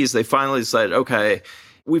mid-90s, they finally decided, okay,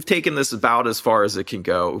 we've taken this about as far as it can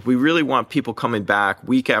go. If we really want people coming back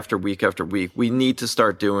week after week after week, we need to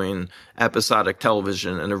start doing episodic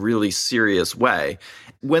television in a really serious way.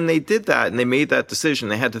 When they did that and they made that decision,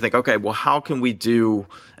 they had to think, okay, well, how can we do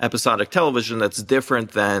episodic television that's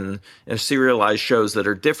different than serialized shows that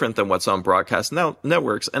are different than what's on broadcast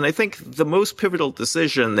networks? And I think the most pivotal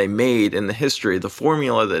decision they made in the history, the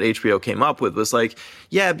formula that HBO came up with, was like,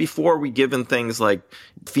 yeah, before we given things like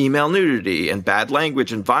female nudity and bad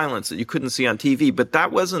language and violence that you couldn't see on TV, but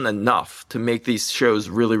that wasn't enough to make these shows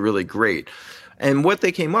really, really great. And what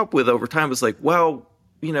they came up with over time was like, well,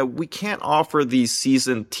 we can't offer these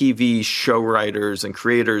seasoned TV show writers and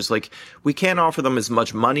creators, like, we can't offer them as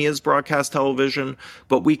much money as broadcast television,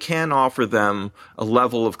 but we can offer them a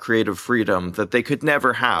level of creative freedom that they could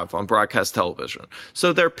never have on broadcast television.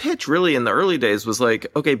 So their pitch really in the early days was like,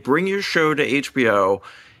 okay, bring your show to HBO.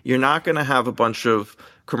 You're not going to have a bunch of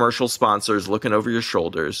commercial sponsors looking over your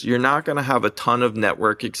shoulders. You're not going to have a ton of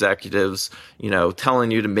network executives, telling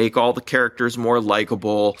you to make all the characters more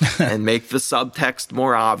likable and make the subtext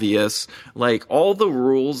more obvious. Like, all the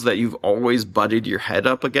rules that you've always butted your head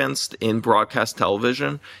up against in broadcast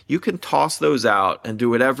television, you can toss those out and do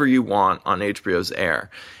whatever you want on HBO's air.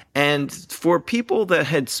 And for people that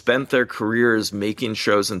had spent their careers making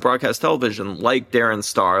shows in broadcast television, like Darren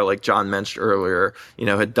Star, like John mentioned earlier,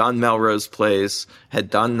 had done Melrose Place, had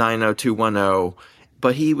done 90210,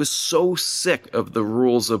 but he was so sick of the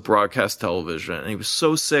rules of broadcast television, and he was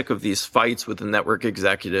so sick of these fights with the network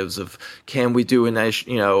executives of, can we do an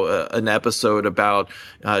episode about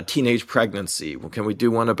teenage pregnancy? Can we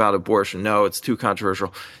do one about abortion? No, it's too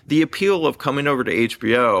controversial. The appeal of coming over to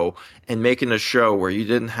HBO and making a show where you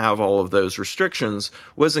didn't have all of those restrictions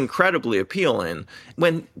was incredibly appealing.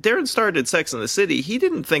 When Darren started Sex and the City, he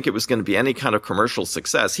didn't think it was going to be any kind of commercial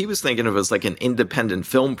success. He was thinking of it as like an independent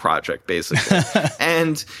film project, basically.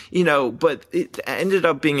 And, but it ended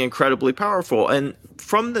up being incredibly powerful. And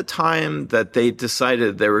from the time that they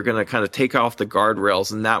decided they were going to kind of take off the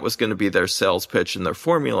guardrails and that was going to be their sales pitch and their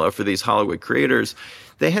formula for these Hollywood creators,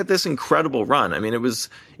 they had this incredible run. I mean, it was,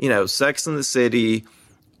 Sex and the City,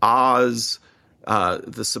 Oz,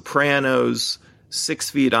 The Sopranos, 6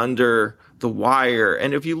 Feet Under, The Wire.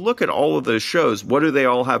 And if you look at all of those shows, what do they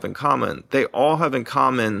all have in common? They all have in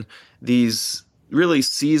common these really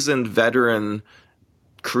seasoned veteran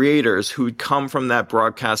creators who'd come from that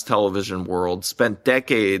broadcast television world, spent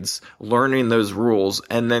decades learning those rules,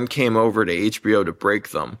 and then came over to HBO to break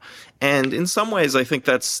them. And in some ways, I think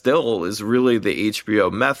that still is really the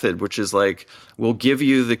HBO method, which is like, we'll give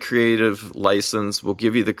you the creative license, we'll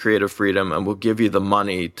give you the creative freedom, and we'll give you the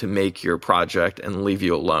money to make your project and leave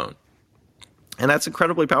you alone. And that's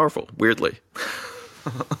incredibly powerful, weirdly.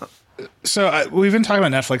 So we've been talking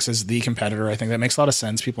about Netflix as the competitor. I think that makes a lot of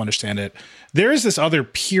sense. People understand it. There is this other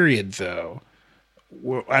period, though.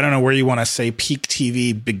 I don't know where you want to say peak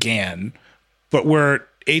TV began, but where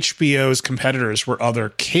HBO's competitors were other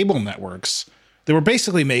cable networks. They were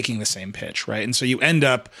basically making the same pitch, right? And so you end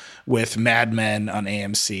up with Mad Men on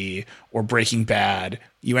AMC or Breaking Bad.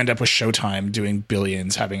 You end up with Showtime doing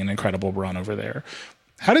billions, having an incredible run over there.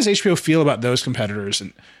 How does HBO feel about those competitors?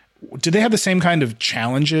 And do they have the same kind of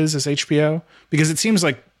challenges as HBO? Because it seems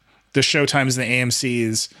like the Showtimes and the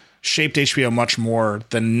AMCs shaped HBO much more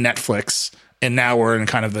than Netflix, and now we're in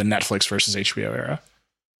kind of the Netflix versus HBO era.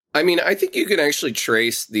 I mean, I think you can actually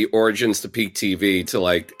trace the origins to peak TV to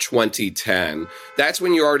like 2010. That's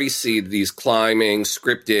when you already see these climbing,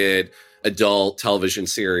 scripted, adult television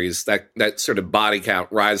series, that sort of body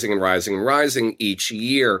count rising and rising and rising each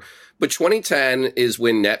year. But 2010 is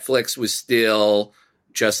when Netflix was still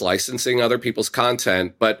just licensing other people's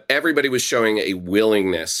content, but everybody was showing a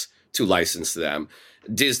willingness to license them.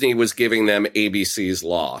 Disney was giving them ABC's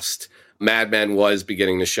Lost. Mad Men was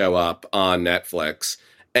beginning to show up on Netflix.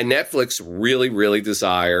 And Netflix really, really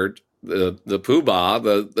desired the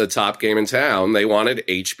poobah, the top game in town. They wanted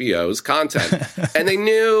HBO's content. And they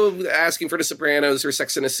knew asking for The Sopranos or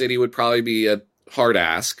Sex and the City would probably be a hard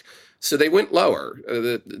ask. So they went lower.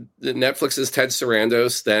 The Netflix's Ted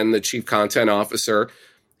Sarandos, then the chief content officer,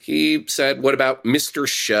 he said, what about Mr.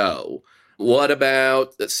 Show? What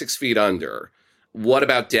about 6 Feet Under? What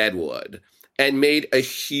about Deadwood? And made a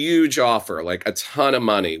huge offer, like a ton of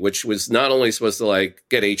money, which was not only supposed to like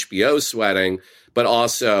get HBO sweating, but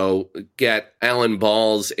also get Alan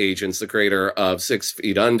Ball's agents, the creator of 6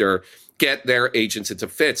 Feet Under, get their agents into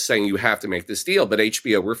fits saying you have to make this deal. But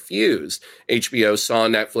HBO refused. HBO saw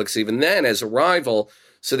Netflix even then as a rival,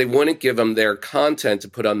 so they wouldn't give them their content to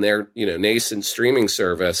put on their, nascent streaming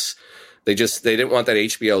service. They didn't want that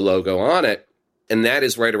HBO logo on it. And that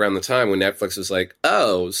is right around the time when Netflix was like,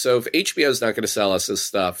 oh, so if HBO is not going to sell us this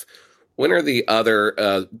stuff, when are the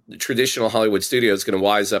other traditional Hollywood studios going to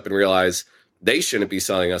wise up and realize they shouldn't be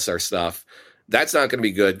selling us our stuff? That's not going to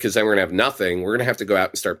be good because then we're going to have nothing. We're going to have to go out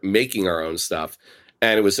and start making our own stuff.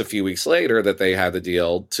 And it was a few weeks later that they had the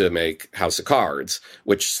deal to make House of Cards,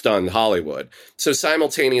 which stunned Hollywood. So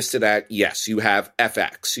simultaneous to that, yes, you have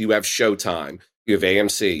FX, you have Showtime, you have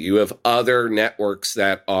AMC, you have other networks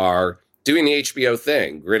that are doing the HBO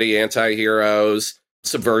thing, gritty anti-heroes,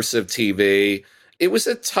 subversive TV. It was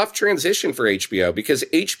a tough transition for HBO because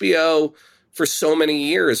HBO, for so many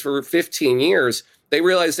years, for 15 years, they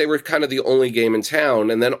realized they were kind of the only game in town.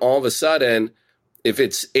 And then all of a sudden, if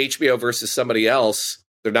it's HBO versus somebody else,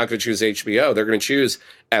 they're not going to choose HBO. They're going to choose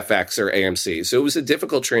FX or AMC. So it was a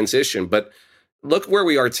difficult transition. But look where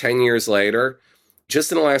we are 10 years later.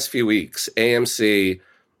 Just in the last few weeks, AMC,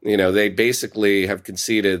 they basically have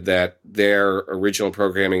conceded that their original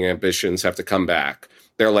programming ambitions have to come back.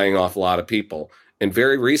 They're laying off a lot of people. And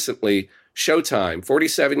very recently, Showtime,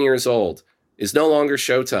 47 years old, is no longer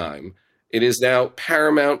Showtime. It is now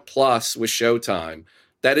Paramount Plus with Showtime.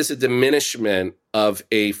 That is a diminishment of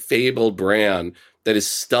a fabled brand that is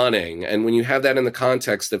stunning. And when you have that in the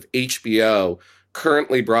context of HBO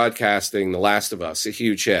currently broadcasting The Last of Us, a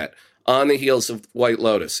huge hit, on the heels of White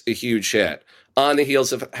Lotus, a huge hit, on the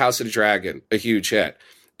heels of House of the Dragon, a huge hit,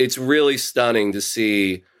 it's really stunning to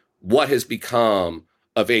see what has become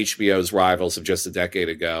of HBO's rivals of just a decade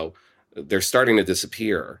ago. They're starting to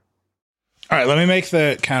disappear. All right, let me make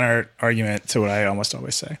the counter argument to what I almost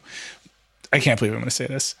always say. I can't believe I'm going to say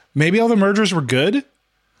this. Maybe all the mergers were good.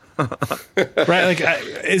 Right? Like,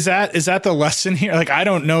 is that the lesson here? Like, I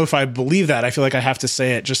don't know if I believe that. I feel like I have to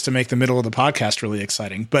say it just to make the middle of the podcast really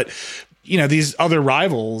exciting. But, these other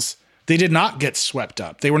rivals, they did not get swept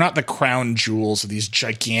up. They were not the crown jewels of these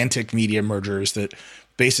gigantic media mergers that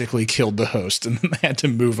basically killed the host and then they had to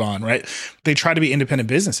move on, right? They try to be independent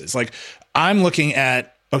businesses. Like, I'm looking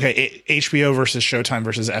at, okay, HBO versus Showtime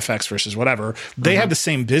versus FX versus whatever. They have the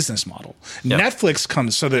same business model. Yep. Netflix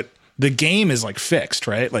comes so that the game is like fixed,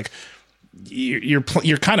 right? Like you're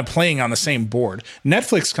kind of playing on the same board.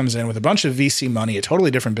 Netflix comes in with a bunch of VC money, a totally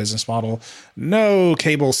different business model, no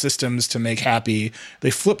cable systems to make happy. They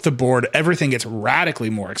flip the board. Everything gets radically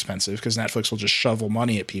more expensive because Netflix will just shovel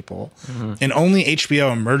money at people. And only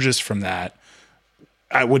HBO emerges from that.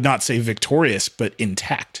 I would not say victorious, but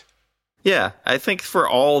intact. Yeah, I think for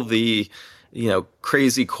all the,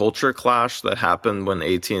 crazy culture clash that happened when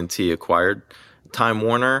AT&T acquired Time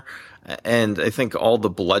Warner, and I think all the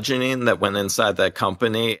bludgeoning that went inside that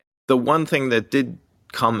company, the one thing that did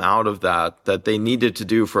come out of that they needed to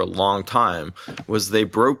do for a long time was they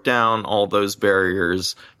broke down all those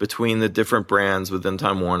barriers between the different brands within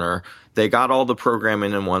Time Warner. They got all the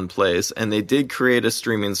programming in one place, and they did create a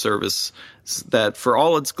streaming service that, for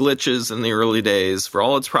all its glitches in the early days, for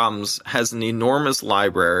all its problems, has an enormous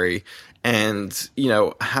library and,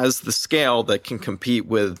 has the scale that can compete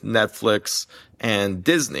with Netflix and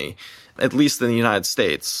Disney, at least in the United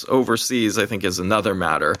States. Overseas, I think, is another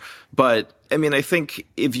matter. But I think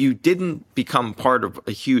if you didn't become part of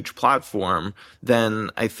a huge platform, then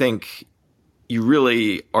I think you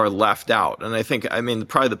really are left out. And I think,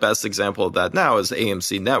 probably the best example of that now is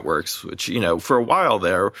AMC Networks, which, for a while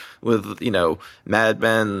there with, Mad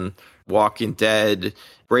Men, Walking Dead,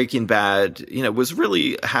 Breaking Bad, was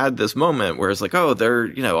really had this moment where it's like, oh, they're,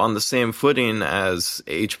 on the same footing as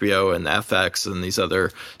HBO and FX and these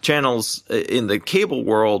other channels in the cable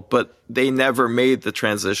world, but they never made the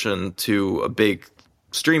transition to a big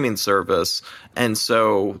streaming service. And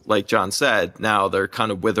so, like John said, now they're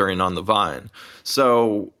kind of withering on the vine.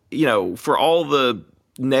 So, for all the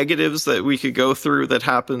negatives that we could go through that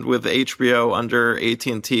happened with HBO under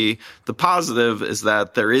AT&T, the positive is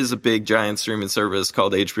that there is a big giant streaming service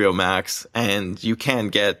called HBO Max, and you can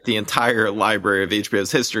get the entire library of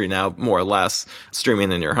HBO's history now, more or less,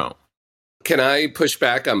 streaming in your home. Can I push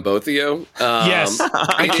back on both of you? Yes.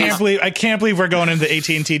 I can't believe we're going into the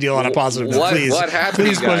AT&T deal on a positive note. What happened,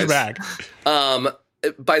 please guys? Push back.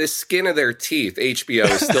 By the skin of their teeth, HBO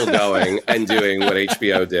is still going and doing what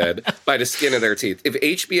HBO did. By the skin of their teeth. If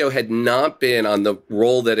HBO had not been on the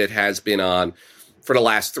role that it has been on for the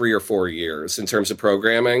last 3 or 4 years in terms of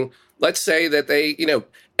programming, let's say that they,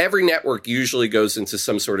 every network usually goes into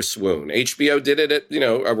some sort of swoon. HBO did it at,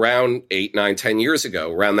 around 8, 9, 10 years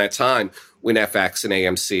ago, around that time when FX and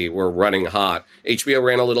AMC were running hot. HBO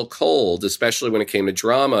ran a little cold, especially when it came to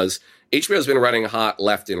dramas. HBO's been running hot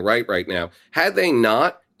left and right now. Had they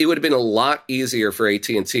not, it would have been a lot easier for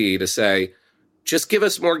AT&T to say, just give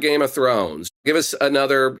us more Game of Thrones. Give us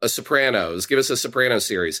a Sopranos. Give us a Sopranos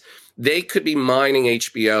series. They could be mining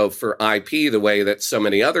HBO for IP the way that so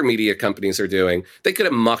many other media companies are doing. They could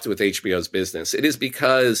have mucked with HBO's business. It is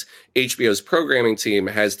because HBO's programming team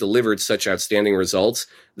has delivered such outstanding results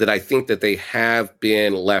that I think that they have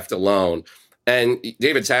been left alone. And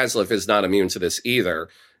David Zaslav is not immune to this either.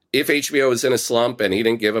 If HBO is in a slump and he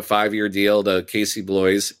didn't give a 5-year deal to Casey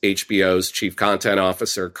Bloys, HBO's chief content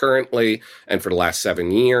officer currently, and for the last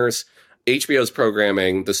 7 years, HBO's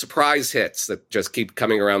programming, the surprise hits that just keep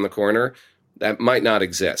coming around the corner, that might not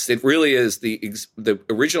exist. It really is the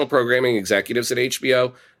original programming executives at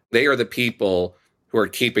HBO. They are the people who are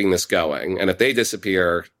keeping this going. And if they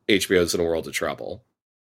disappear, HBO's in a world of trouble.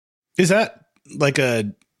 Is that like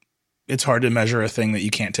it's hard to measure a thing that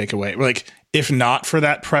you can't take away? Like, if not for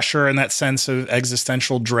that pressure and that sense of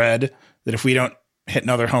existential dread that if we don't hit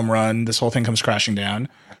another home run, this whole thing comes crashing down,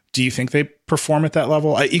 do you think they perform at that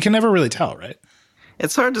level? You can never really tell, right?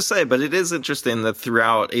 It's hard to say, but it is interesting that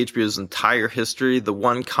throughout HBO's entire history, the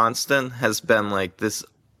one constant has been like this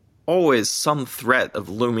always some threat of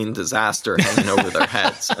looming disaster hanging over their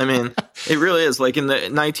heads. I mean, it really is. Like in the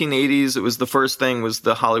 1980s, it was the first thing was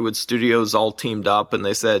the Hollywood studios all teamed up and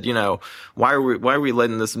they said, why are we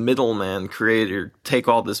letting this middleman create or take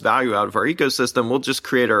all this value out of our ecosystem? We'll just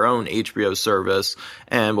create our own HBO service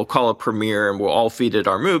and we'll call it Premiere and we'll all feed it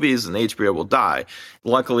our movies and HBO will die.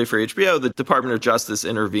 Luckily for HBO, the Department of Justice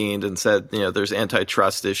intervened and said, there's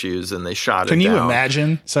antitrust issues and they shot it down. Can you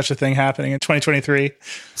imagine such a thing happening in 2023?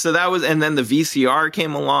 So that was, and then the VCR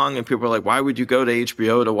came along and people were like, why would you go to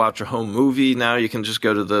HBO to watch a home movie? Now you can just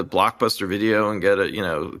go to the Blockbuster Video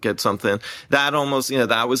and get something. That almost,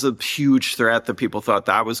 that was a huge threat that people thought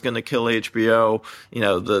that was going to kill HBO.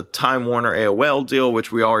 The Time Warner AOL deal,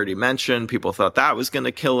 which we already mentioned, people thought that was going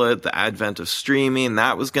to kill it. The advent of streaming,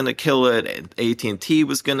 that was going to kill it. AT&T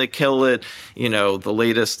was going to kill it. The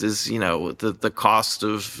latest is, the cost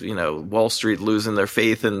of, Wall Street losing their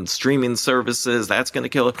faith in streaming services. That's going to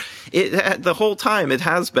kill it. The whole time it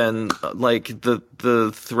has been like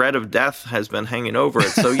the threat of death has been hanging over it.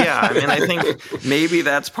 So yeah, I mean, I think maybe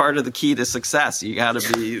that's part of the key to success. You got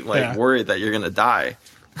to be worried that you're going to die.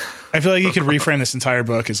 I feel like you could reframe this entire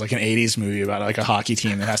book as like an 80s movie about like a hockey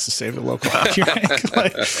team that has to save the local hockey rink.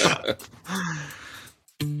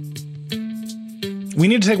 We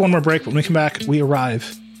need to take one more break, but when we come back, we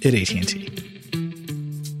arrive at AT&T.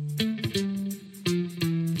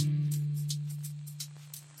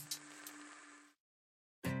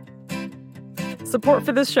 Support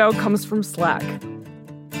for this show comes from Slack.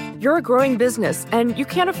 You're a growing business, and you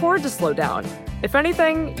can't afford to slow down. If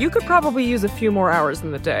anything, you could probably use a few more hours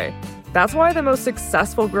in the day. That's why the most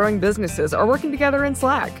successful growing businesses are working together in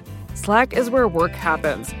Slack. Slack is where work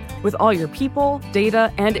happens, with all your people,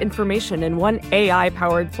 data, and information in one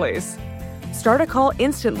AI-powered place. Start a call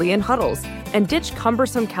instantly in huddles and ditch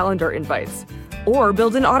cumbersome calendar invites. Or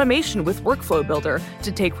build an automation with Workflow Builder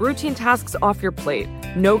to take routine tasks off your plate.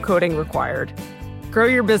 No coding required. Grow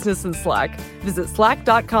your business in Slack. Visit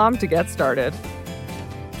slack.com to get started.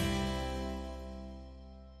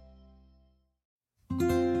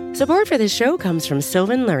 Support for this show comes from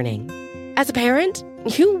Sylvan Learning. As a parent,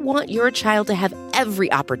 you want your child to have every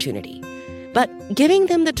opportunity. But giving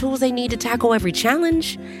them the tools they need to tackle every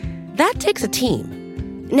challenge, that takes a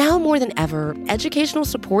team. Now more than ever, educational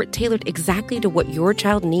support tailored exactly to what your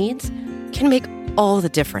child needs can make all the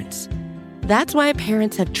difference. That's why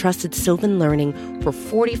parents have trusted Sylvan Learning for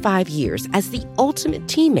 45 years as the ultimate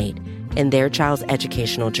teammate in their child's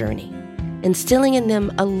educational journey, instilling in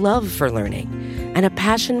them a love for learning and a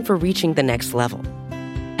passion for reaching the next level.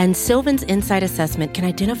 And Sylvan's Insight Assessment can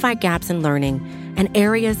identify gaps in learning and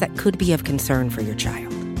areas that could be of concern for your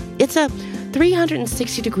child. It's a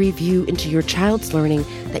 360-degree view into your child's learning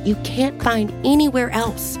that you can't find anywhere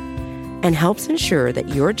else, and helps ensure that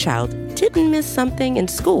your child didn't miss something in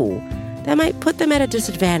school that might put them at a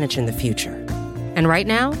disadvantage in the future. And right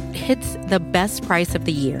now, it's the best price of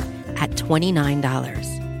the year at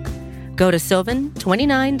 $29. Go to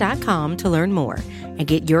sylvan29.com to learn more and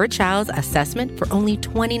get your child's assessment for only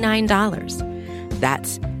 $29.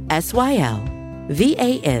 That's SYLVAN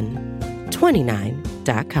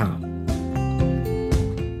 29.com.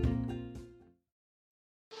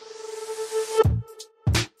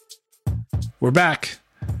 We're back.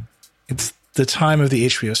 It's the time of the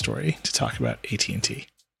HBO story to talk about AT&T.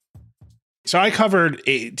 So I covered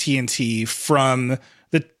AT&T from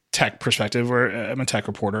the tech perspective, where I'm a tech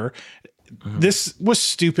reporter. This was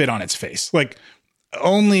stupid on its face. Like,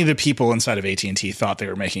 only the people inside of AT&T thought they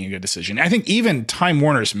were making a good decision. I think even Time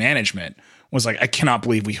Warner's management was like, I cannot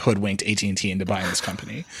believe we hoodwinked AT&T into buying this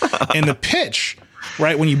company. And the pitch,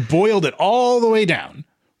 right, when you boiled it all the way down,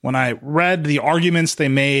 when I read the arguments they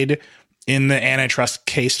made in the antitrust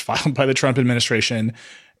case filed by the Trump administration,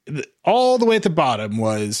 all the way at the bottom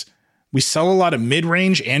was, we sell a lot of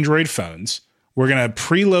mid-range Android phones. We're going to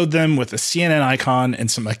preload them with a CNN icon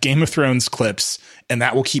and some like Game of Thrones clips, and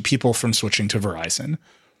that will keep people from switching to Verizon.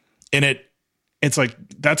 And it's like,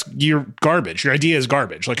 that's your garbage. Your idea is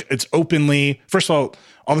garbage. Like, it's openly, first of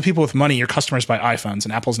all the people with money, your customers buy iPhones,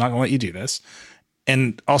 and Apple's not going to let you do this.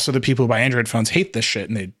 And also the people who buy Android phones hate this shit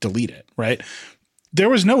and they delete it, right? There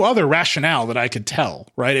was no other rationale that I could tell,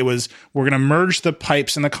 right? It was, we're going to merge the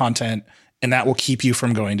pipes and the content, and that will keep you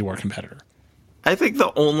from going to our competitor. I think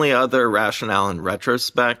the only other rationale in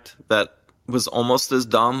retrospect that was almost as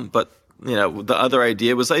dumb, but the other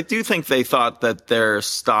idea was, I do think they thought that their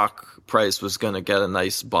stock price was going to get a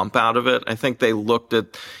nice bump out of it. I think they looked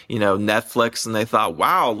at, Netflix and they thought,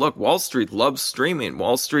 wow, look, Wall Street loves streaming.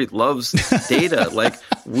 Wall Street loves data. Like,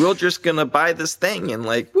 we're just going to buy this thing and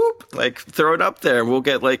throw it up there. We'll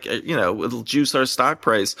get it'll juice our stock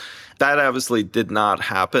price. That obviously did not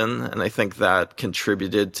happen. And I think that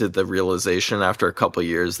contributed to the realization after a couple of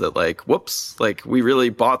years that whoops, we really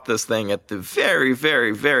bought this thing at the very,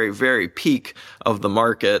 very, very, very peak of the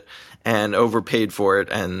market and overpaid for it.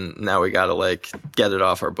 And now we got to get it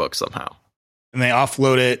off our book somehow. And they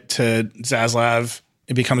offload it to Zaslav.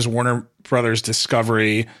 It becomes Warner Brothers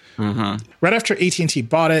Discovery. Mm-hmm. Right after AT&T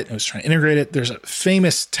bought it, it was trying to integrate it. There's a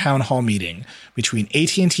famous town hall meeting between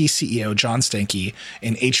AT&T CEO John Stankey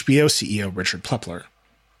and HBO CEO Richard Plepler.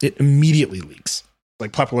 It immediately leaks.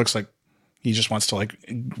 Plepler looks like he just wants to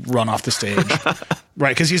run off the stage,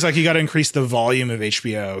 right? Because he's you got to increase the volume of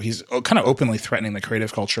HBO. He's kind of openly threatening the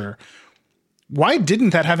creative culture. Why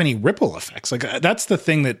didn't that have any ripple effects? That's the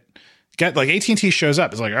thing that AT&T shows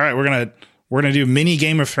up. It's all right, we're gonna do mini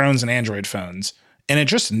Game of Thrones and Android phones, and it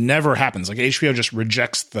just never happens. HBO just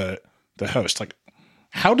rejects the host.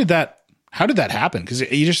 How did that happen? Because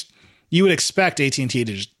you would expect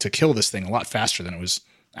AT&T to kill this thing a lot faster than it was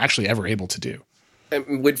actually ever able to do.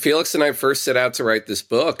 When Felix and I first set out to write this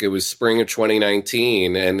book, it was spring of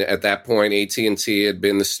 2019. And at that point, AT&T had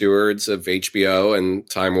been the stewards of HBO and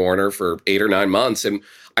Time Warner for 8 or 9 months. And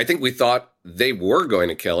I think we thought they were going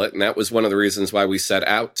to kill it. And that was one of the reasons why we set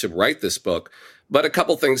out to write this book. But a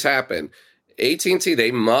couple things happened. AT&T,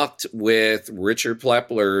 they mucked with Richard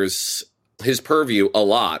Plepler's, his purview a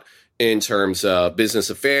lot in terms of business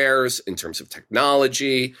affairs, in terms of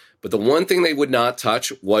technology. But the one thing they would not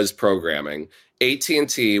touch was programming.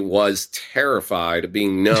 AT&T was terrified of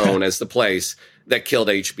being known as the place that killed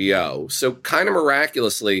HBO. So kind of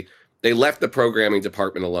miraculously, they left the programming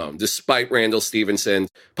department alone. Despite Randall Stevenson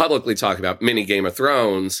publicly talking about mini Game of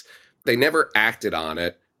Thrones, they never acted on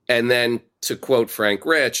it. And then, to quote Frank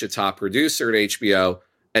Rich, a top producer at HBO,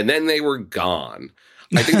 and then they were gone.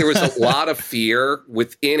 I think there was a lot of fear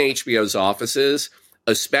within HBO's offices,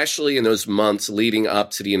 especially in those months leading up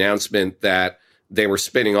to the announcement that they were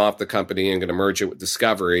spinning off the company and going to merge it with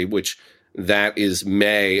Discovery, which that is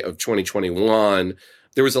May of 2021.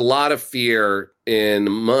 There was a lot of fear in a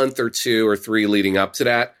month or 2 or 3 leading up to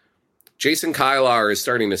that. Jason Kilar is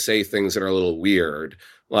starting to say things that are a little weird.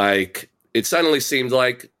 It suddenly seemed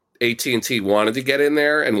like AT&T wanted to get in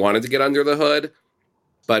there and wanted to get under the hood,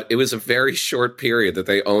 but it was a very short period that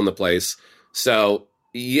they owned the place. So,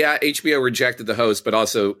 yeah, HBO rejected the host, but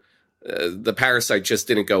also the parasite just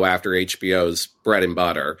didn't go after HBO's bread and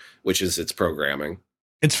butter, which is its programming.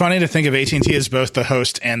 It's funny to think of AT&T as both the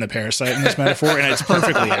host and the parasite in this metaphor, and it's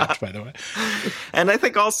perfectly apt, by the way. And I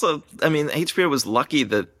think also, HBO was lucky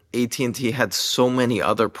that AT&T had so many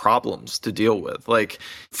other problems to deal with.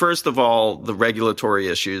 First of all, the regulatory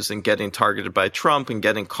issues and getting targeted by Trump and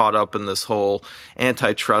getting caught up in this whole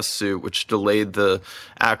antitrust suit, which delayed the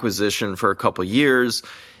acquisition for a couple of years.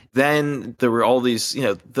 Then there were all these,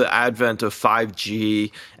 the advent of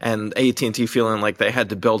 5G and AT&T feeling like they had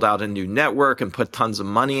to build out a new network and put tons of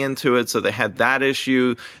money into it. So they had that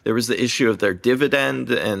issue. There was the issue of their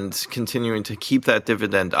dividend and continuing to keep that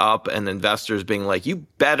dividend up, and investors being like, you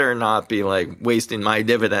better not be like wasting my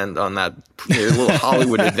dividend on that little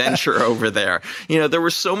Hollywood adventure over there. There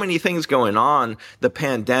were so many things going on. The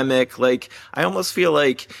pandemic, like I almost feel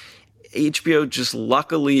like HBO just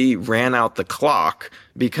luckily ran out the clock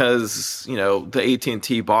because, the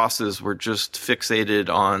AT&T bosses were just fixated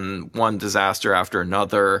on one disaster after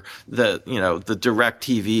another. The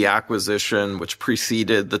DirecTV acquisition, which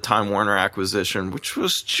preceded the Time Warner acquisition, which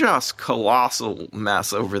was just colossal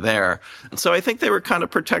mess over there. So I think they were kind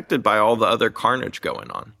of protected by all the other carnage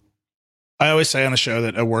going on. I always say on the show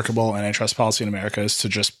that a workable antitrust policy in America is to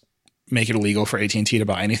just make it illegal for AT&T to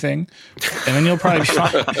buy anything, and then you'll probably be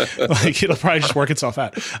fine. Like it'll probably just work itself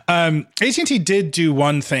out. AT&T did do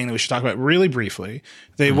one thing that we should talk about really briefly.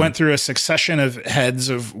 They went through a succession of heads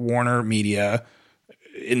of Warner Media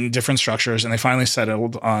in different structures, and they finally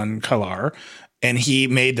settled on Kailar, and he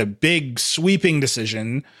made the big sweeping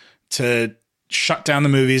decision to shut down the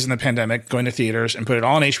movies in the pandemic, going to theaters, and put it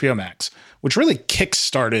all on HBO Max, which really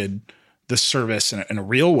kick-started the service in a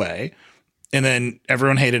real way. And then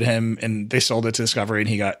everyone hated him, and they sold it to Discovery, and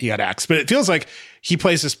he got axed. But it feels like he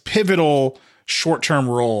plays this pivotal short-term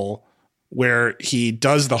role where he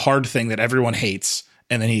does the hard thing that everyone hates,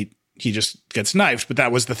 and then he just gets knifed. But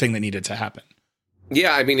that was the thing that needed to happen.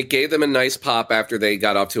 Yeah, I mean, it gave them a nice pop after they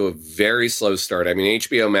got off to a very slow start. I mean,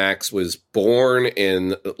 HBO Max was born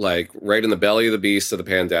in right in the belly of the beast of the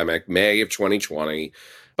pandemic, May of 2020.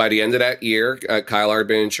 By the end of that year, Kailar had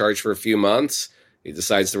been in charge for a few months. He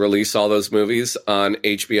decides to release all those movies on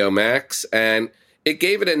HBO Max, and it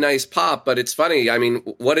gave it a nice pop. But it's funny. I mean,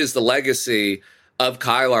 what is the legacy of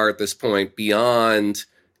Kailar at this point beyond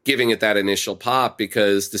giving it that initial pop?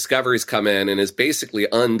 Because Discovery's come in and has basically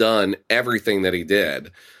undone everything that he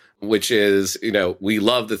did, which is, we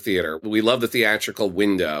love the theater. We love the theatrical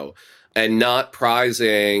window, and not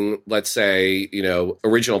prizing, let's say,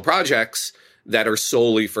 original projects that are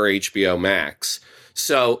solely for HBO Max.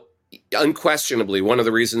 So unquestionably, one of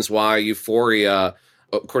the reasons why Euphoria,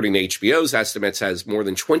 according to HBO's estimates, has more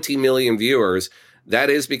than 20 million viewers, that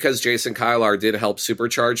is because Jason Kailar did help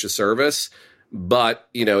supercharge the service. But,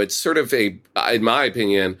 it's sort of in my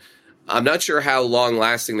opinion, I'm not sure how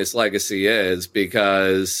long-lasting this legacy is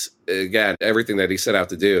because, again, everything that he set out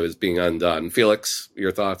to do is being undone. Felix,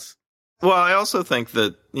 your thoughts? Well, I also think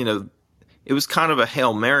that, it was kind of a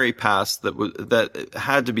Hail Mary pass that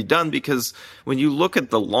had to be done, because when you look at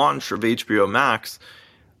the launch of HBO Max,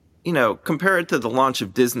 compare it to the launch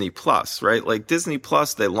of Disney Plus, right? Like Disney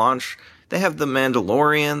Plus, they have The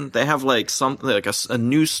Mandalorian, they have like something like a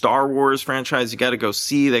new Star Wars franchise you got to go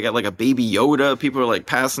see. They got like a Baby Yoda. People are like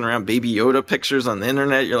passing around Baby Yoda pictures on the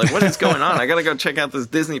internet. You're like, what is going on? I got to go check out this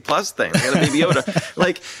Disney Plus thing. I got a Baby Yoda.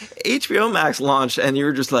 Like HBO Max launched, and you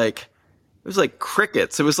were just like, it was like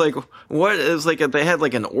crickets. It was like, what? It was like they had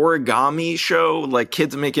like an origami show, like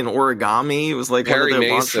kids making origami. It was like Perry one of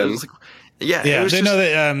their Mason. launches. Yeah. They know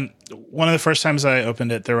that one of the first times I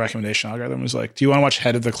opened it, their recommendation algorithm was like, do you want to watch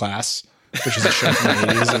Head of the Class? Which is a show from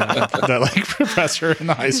the 80s, and that like professor in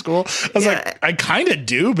the high school. I was like, I kind of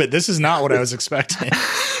do, but this is not what I was expecting.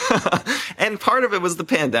 And part of it was the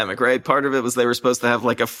pandemic, right? Part of it was they were supposed to have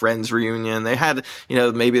like a Friends reunion. They had,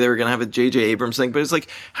 maybe they were going to have a J.J. Abrams thing, but it's like,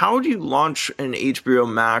 how do you launch an HBO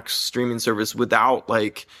Max streaming service without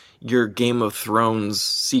like your Game of Thrones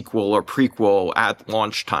sequel or prequel at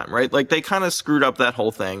launch time, right? Like they kind of screwed up that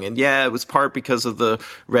whole thing. And yeah, it was part because of the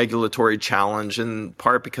regulatory challenge and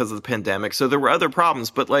part because of the pandemic. So there were other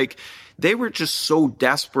problems, but like they were just so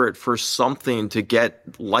desperate for something to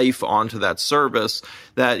get life onto that service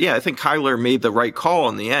that, I think Kailar made the right call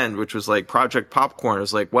in the end, which was like Project Popcorn. It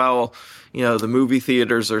was like, well, the movie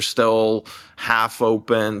theaters are still half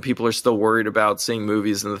open. People are still worried about seeing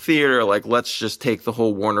movies in the theater. Like, let's just take the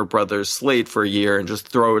whole Warner Brothers slate for a year and just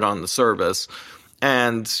throw it on the service.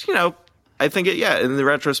 And, I think in the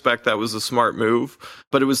retrospect, that was a smart move,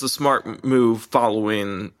 but it was a smart move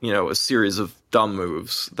following, a series of dumb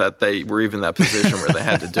moves that they were even in that position where they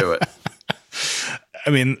had to do it. I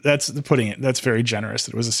mean, that's very generous.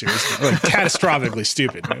 That it was a series of catastrophically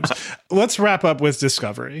stupid moves. Let's wrap up with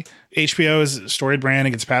Discovery. HBO is a storied brand.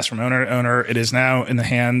 It gets passed from owner to owner. It is now in the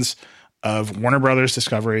hands of Warner Brothers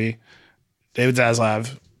Discovery. David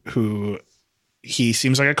Zaslav, who he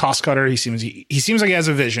seems like a cost cutter. He seems like he has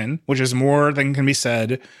a vision, which is more than can be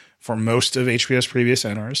said for most of HBO's previous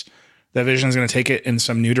owners. That vision is going to take it in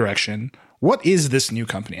some new direction. What is this new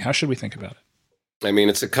company? How should we think about it? I mean,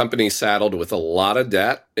 it's a company saddled with a lot of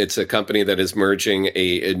debt. It's a company that is merging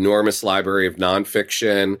a enormous library of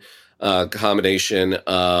nonfiction, combination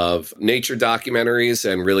of nature documentaries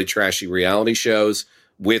and really trashy reality shows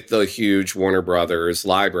with the huge Warner Brothers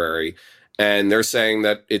library. And they're saying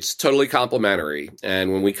that it's totally complementary.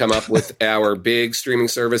 And when we come up with our big streaming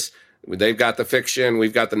service, they've got the fiction,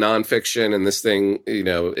 we've got the nonfiction, and this thing,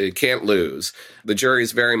 it can't lose. The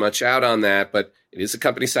jury's very much out on that, but it is a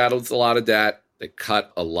company saddled with a lot of debt. They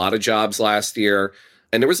cut a lot of jobs last year.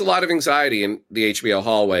 And there was a lot of anxiety in the HBO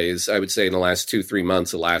hallways, I would say, in the last 2-3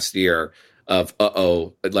 months of last year of,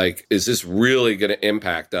 is this really going to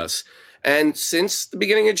impact us? And since the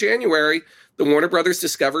beginning of January, the Warner Brothers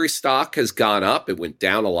Discovery stock has gone up. It went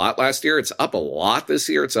down a lot last year. It's up a lot this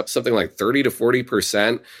year. It's up something like 30 to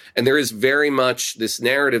 40%. And there is very much this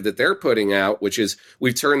narrative that they're putting out, which is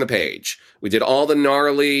we've turned the page. We did all the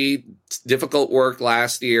gnarly, difficult work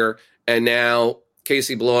last year. And now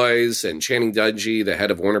Casey Bloys and Channing Dungey, the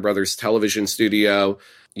head of Warner Brothers Television Studio,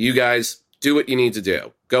 you guys do what you need to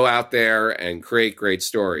do. Go out there and create great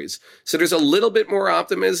stories. So there's a little bit more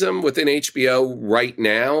optimism within HBO right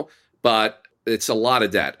now, but it's a lot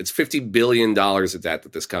of debt. It's $50 billion of debt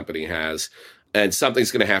that this company has, and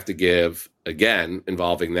something's going to have to give again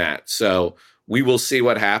involving that. So we will see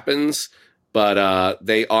what happens, but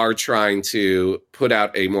they are trying to put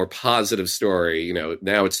out a more positive story.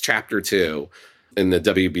 Now it's chapter 2 in the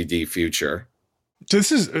WBD future. So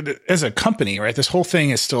this is, as a company, right? This whole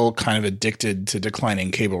thing is still kind of addicted to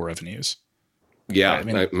declining cable revenues. Yeah.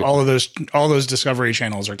 Right? I mean, all those Discovery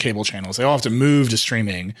channels are cable channels. They all have to move to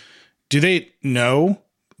streaming. Do they know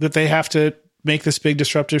that they have to make this big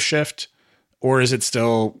disruptive shift? Or is it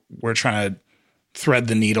still, we're trying to thread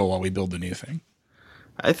the needle while we build the new thing?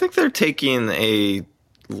 I think they're taking a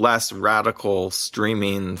less radical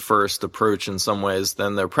streaming first approach in some ways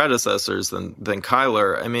than their predecessors, than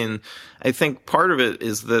Kyler. I mean, I think part of it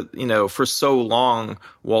is that, for so long,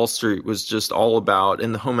 Wall Street was just all about,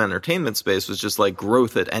 in the home entertainment space, was just like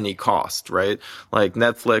growth at any cost, right? Like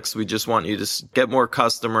Netflix, we just want you to get more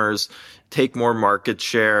customers, take more market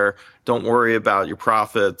share, don't worry about your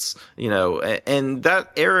profits, and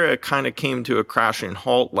that era kind of came to a crashing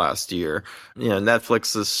halt last year.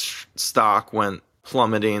 Netflix's stock went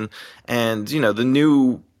plummeting, and the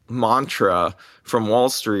new mantra from Wall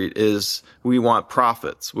Street is we want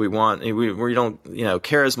profits. We don't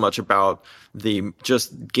care as much about the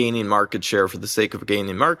just gaining market share for the sake of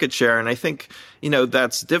gaining market share. And I think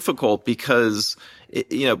that's difficult because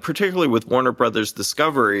particularly with Warner Brothers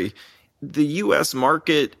Discovery, the U.S.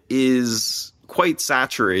 market is quite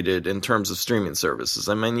saturated in terms of streaming services.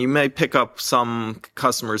 I mean, you may pick up some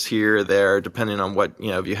customers here or there, depending on what,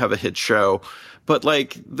 if you have a hit show. But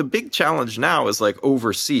the big challenge now is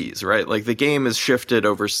overseas, right? The game is shifted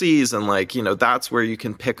overseas, and that's where you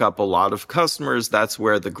can pick up a lot of customers. That's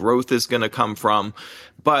where the growth is going to come from.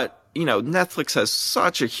 But Netflix has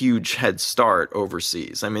such a huge head start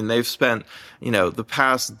overseas. I mean, they've spent, the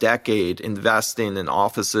past decade investing in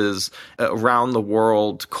offices around the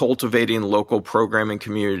world, cultivating local programming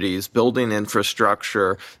communities, building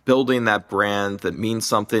infrastructure, building that brand that means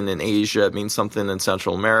something in Asia, it means something in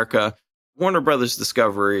Central America. Warner Brothers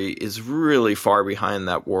Discovery is really far behind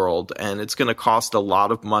that world, and it's going to cost a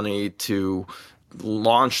lot of money to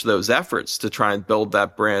launch those efforts to try and build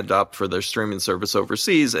that brand up for their streaming service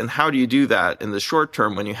overseas. And how do you do that in the short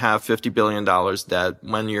term when you have $50 billion debt,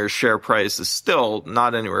 when your share price is still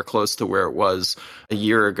not anywhere close to where it was a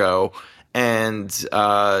year ago? And,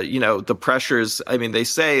 the pressures, I mean, they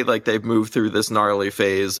say they've moved through this gnarly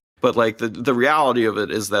phase, but the reality of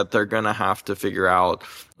it is that they're going to have to figure out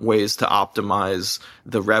ways to optimize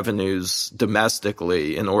the revenues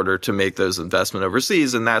domestically in order to make those investment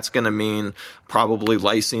overseas. And that's going to mean probably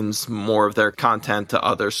license more of their content to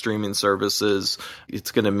other streaming services.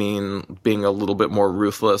 It's going to mean being a little bit more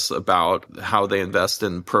ruthless about how they invest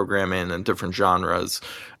in programming and different genres.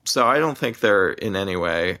 So I don't think they're in any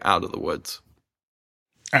way out of the woods.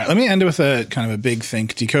 All right, let me end with a kind of a big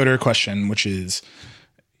think decoder question, which is,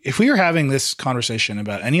 if we were having this conversation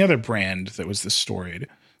about any other brand that was this storied,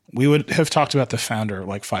 we would have talked about the founder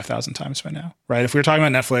 5,000 times by now, right? If we were talking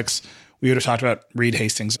about Netflix, we would have talked about Reed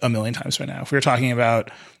Hastings 1,000,000 times by now. If we were talking about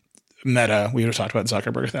Meta, we would have talked about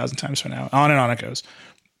Zuckerberg 1,000 times by now. On and on it goes.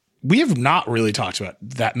 We have not really talked about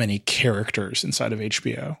that many characters inside of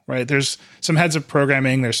HBO, right? There's some heads of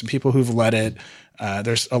programming. There's some people who've led it.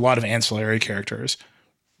 There's a lot of ancillary characters.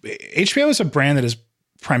 HBO is a brand that is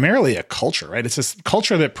primarily a culture, right? It's this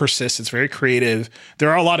culture that persists. It's very creative.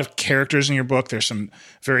 There are a lot of characters in your book. There's some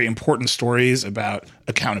very important stories about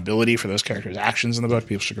accountability for those characters' actions in the book.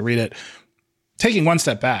 People should go read it. Taking one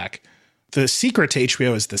step back, the secret to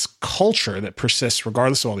HBO is this culture that persists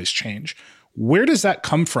regardless of all these change. Where does that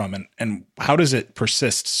come from, and how does it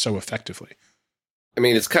persist so effectively? I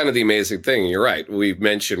mean, it's kind of the amazing thing. You're right. We've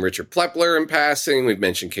mentioned Richard Plepler in passing. We've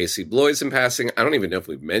mentioned Casey Bloys in passing. I don't even know if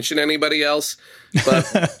we've mentioned anybody else.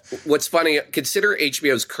 But what's funny, consider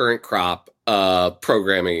HBO's current crop of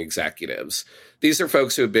programming executives. These are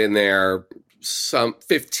folks who have been there some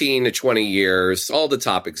 15 to 20 years, all the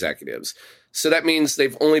top executives. So that means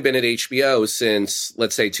they've only been at HBO since,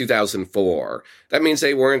 let's say, 2004. That means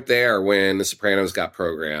they weren't there when The Sopranos got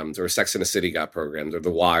programmed, or Sex and the City got programmed, or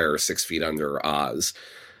The Wire, or 6 Feet Under, or Oz.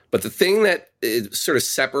 But the thing that sort of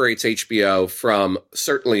separates HBO from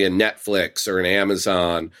certainly a Netflix or an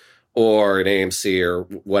Amazon or an AMC or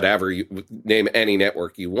whatever, you name any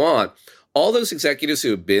network you want, all those executives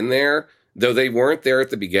who have been there, though they weren't there at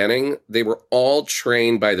the beginning, they were all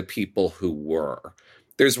trained by the people who were.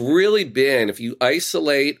 There's really been, if you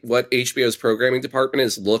isolate what HBO's programming department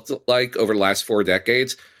has looked like over the last 4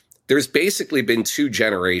 decades, there's basically been 2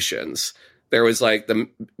 generations. There was like the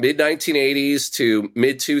mid-1980s to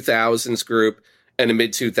mid-2000s group and a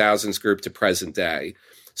mid-2000s group to present day.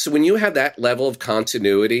 So when you have that level of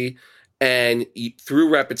continuity and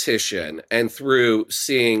through repetition and through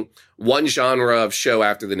seeing one genre of show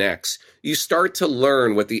after the next, you start to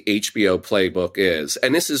learn what the HBO playbook is.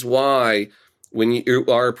 And this is why when you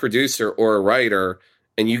are a producer or a writer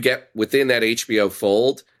and you get within that HBO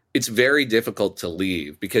fold, it's very difficult to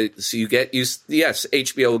leave because you get used. Yes,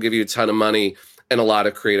 HBO will give you a ton of money and a lot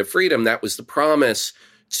of creative freedom. That was the promise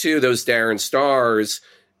to those Darren Stars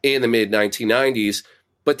in the mid-1990s.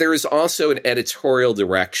 But there is also an editorial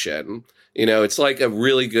direction. You know, it's like a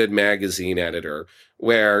really good magazine editor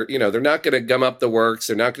where, you know, they're not going to gum up the works.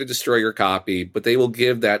 They're not going to destroy your copy, but they will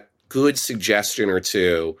give that good suggestion or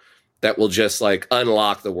two that will just like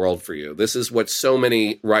unlock the world for you. This is what so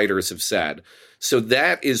many writers have said. So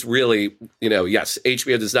that is really, you know, yes,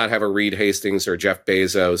 HBO does not have a Reed Hastings or Jeff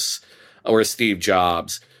Bezos or a Steve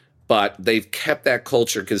Jobs, but they've kept that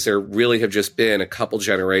culture because there really have just been a couple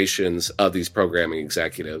generations of these programming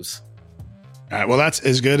executives. All right, well, that's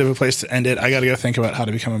as good of a place to end it. I got to go think about how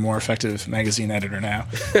to become a more effective magazine editor now.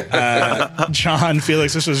 John,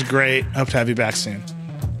 Felix, this was great. Hope to have you back soon.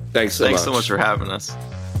 Thanks so much for having us.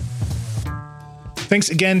 Thanks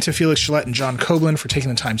again to Felix Gillette and John Coblin for taking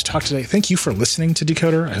the time to talk today. Thank you for listening to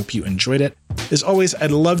Decoder. I hope you enjoyed it. As always,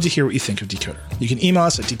 I'd love to hear what you think of Decoder. You can email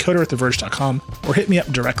us at decoder@theverge.com or hit me up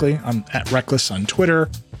directly. I'm at Reckless on Twitter,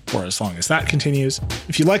 or as long as that continues.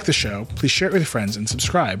 If you like the show, please share it with your friends and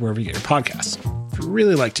subscribe wherever you get your podcasts. If you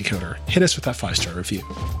really like Decoder, hit us with that 5-star review.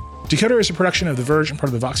 Decoder is a production of The Verge and part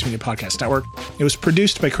of the Vox Media Podcast Network. It was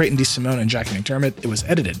produced by Creighton D. Simone and Jackie McDermott. It was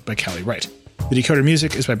edited by Callie Wright. The Decoder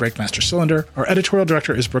music is by Breakmaster Cylinder. Our editorial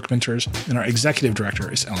director is Brooke Minters, and our executive director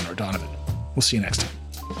is Eleanor Donovan. We'll see you next time.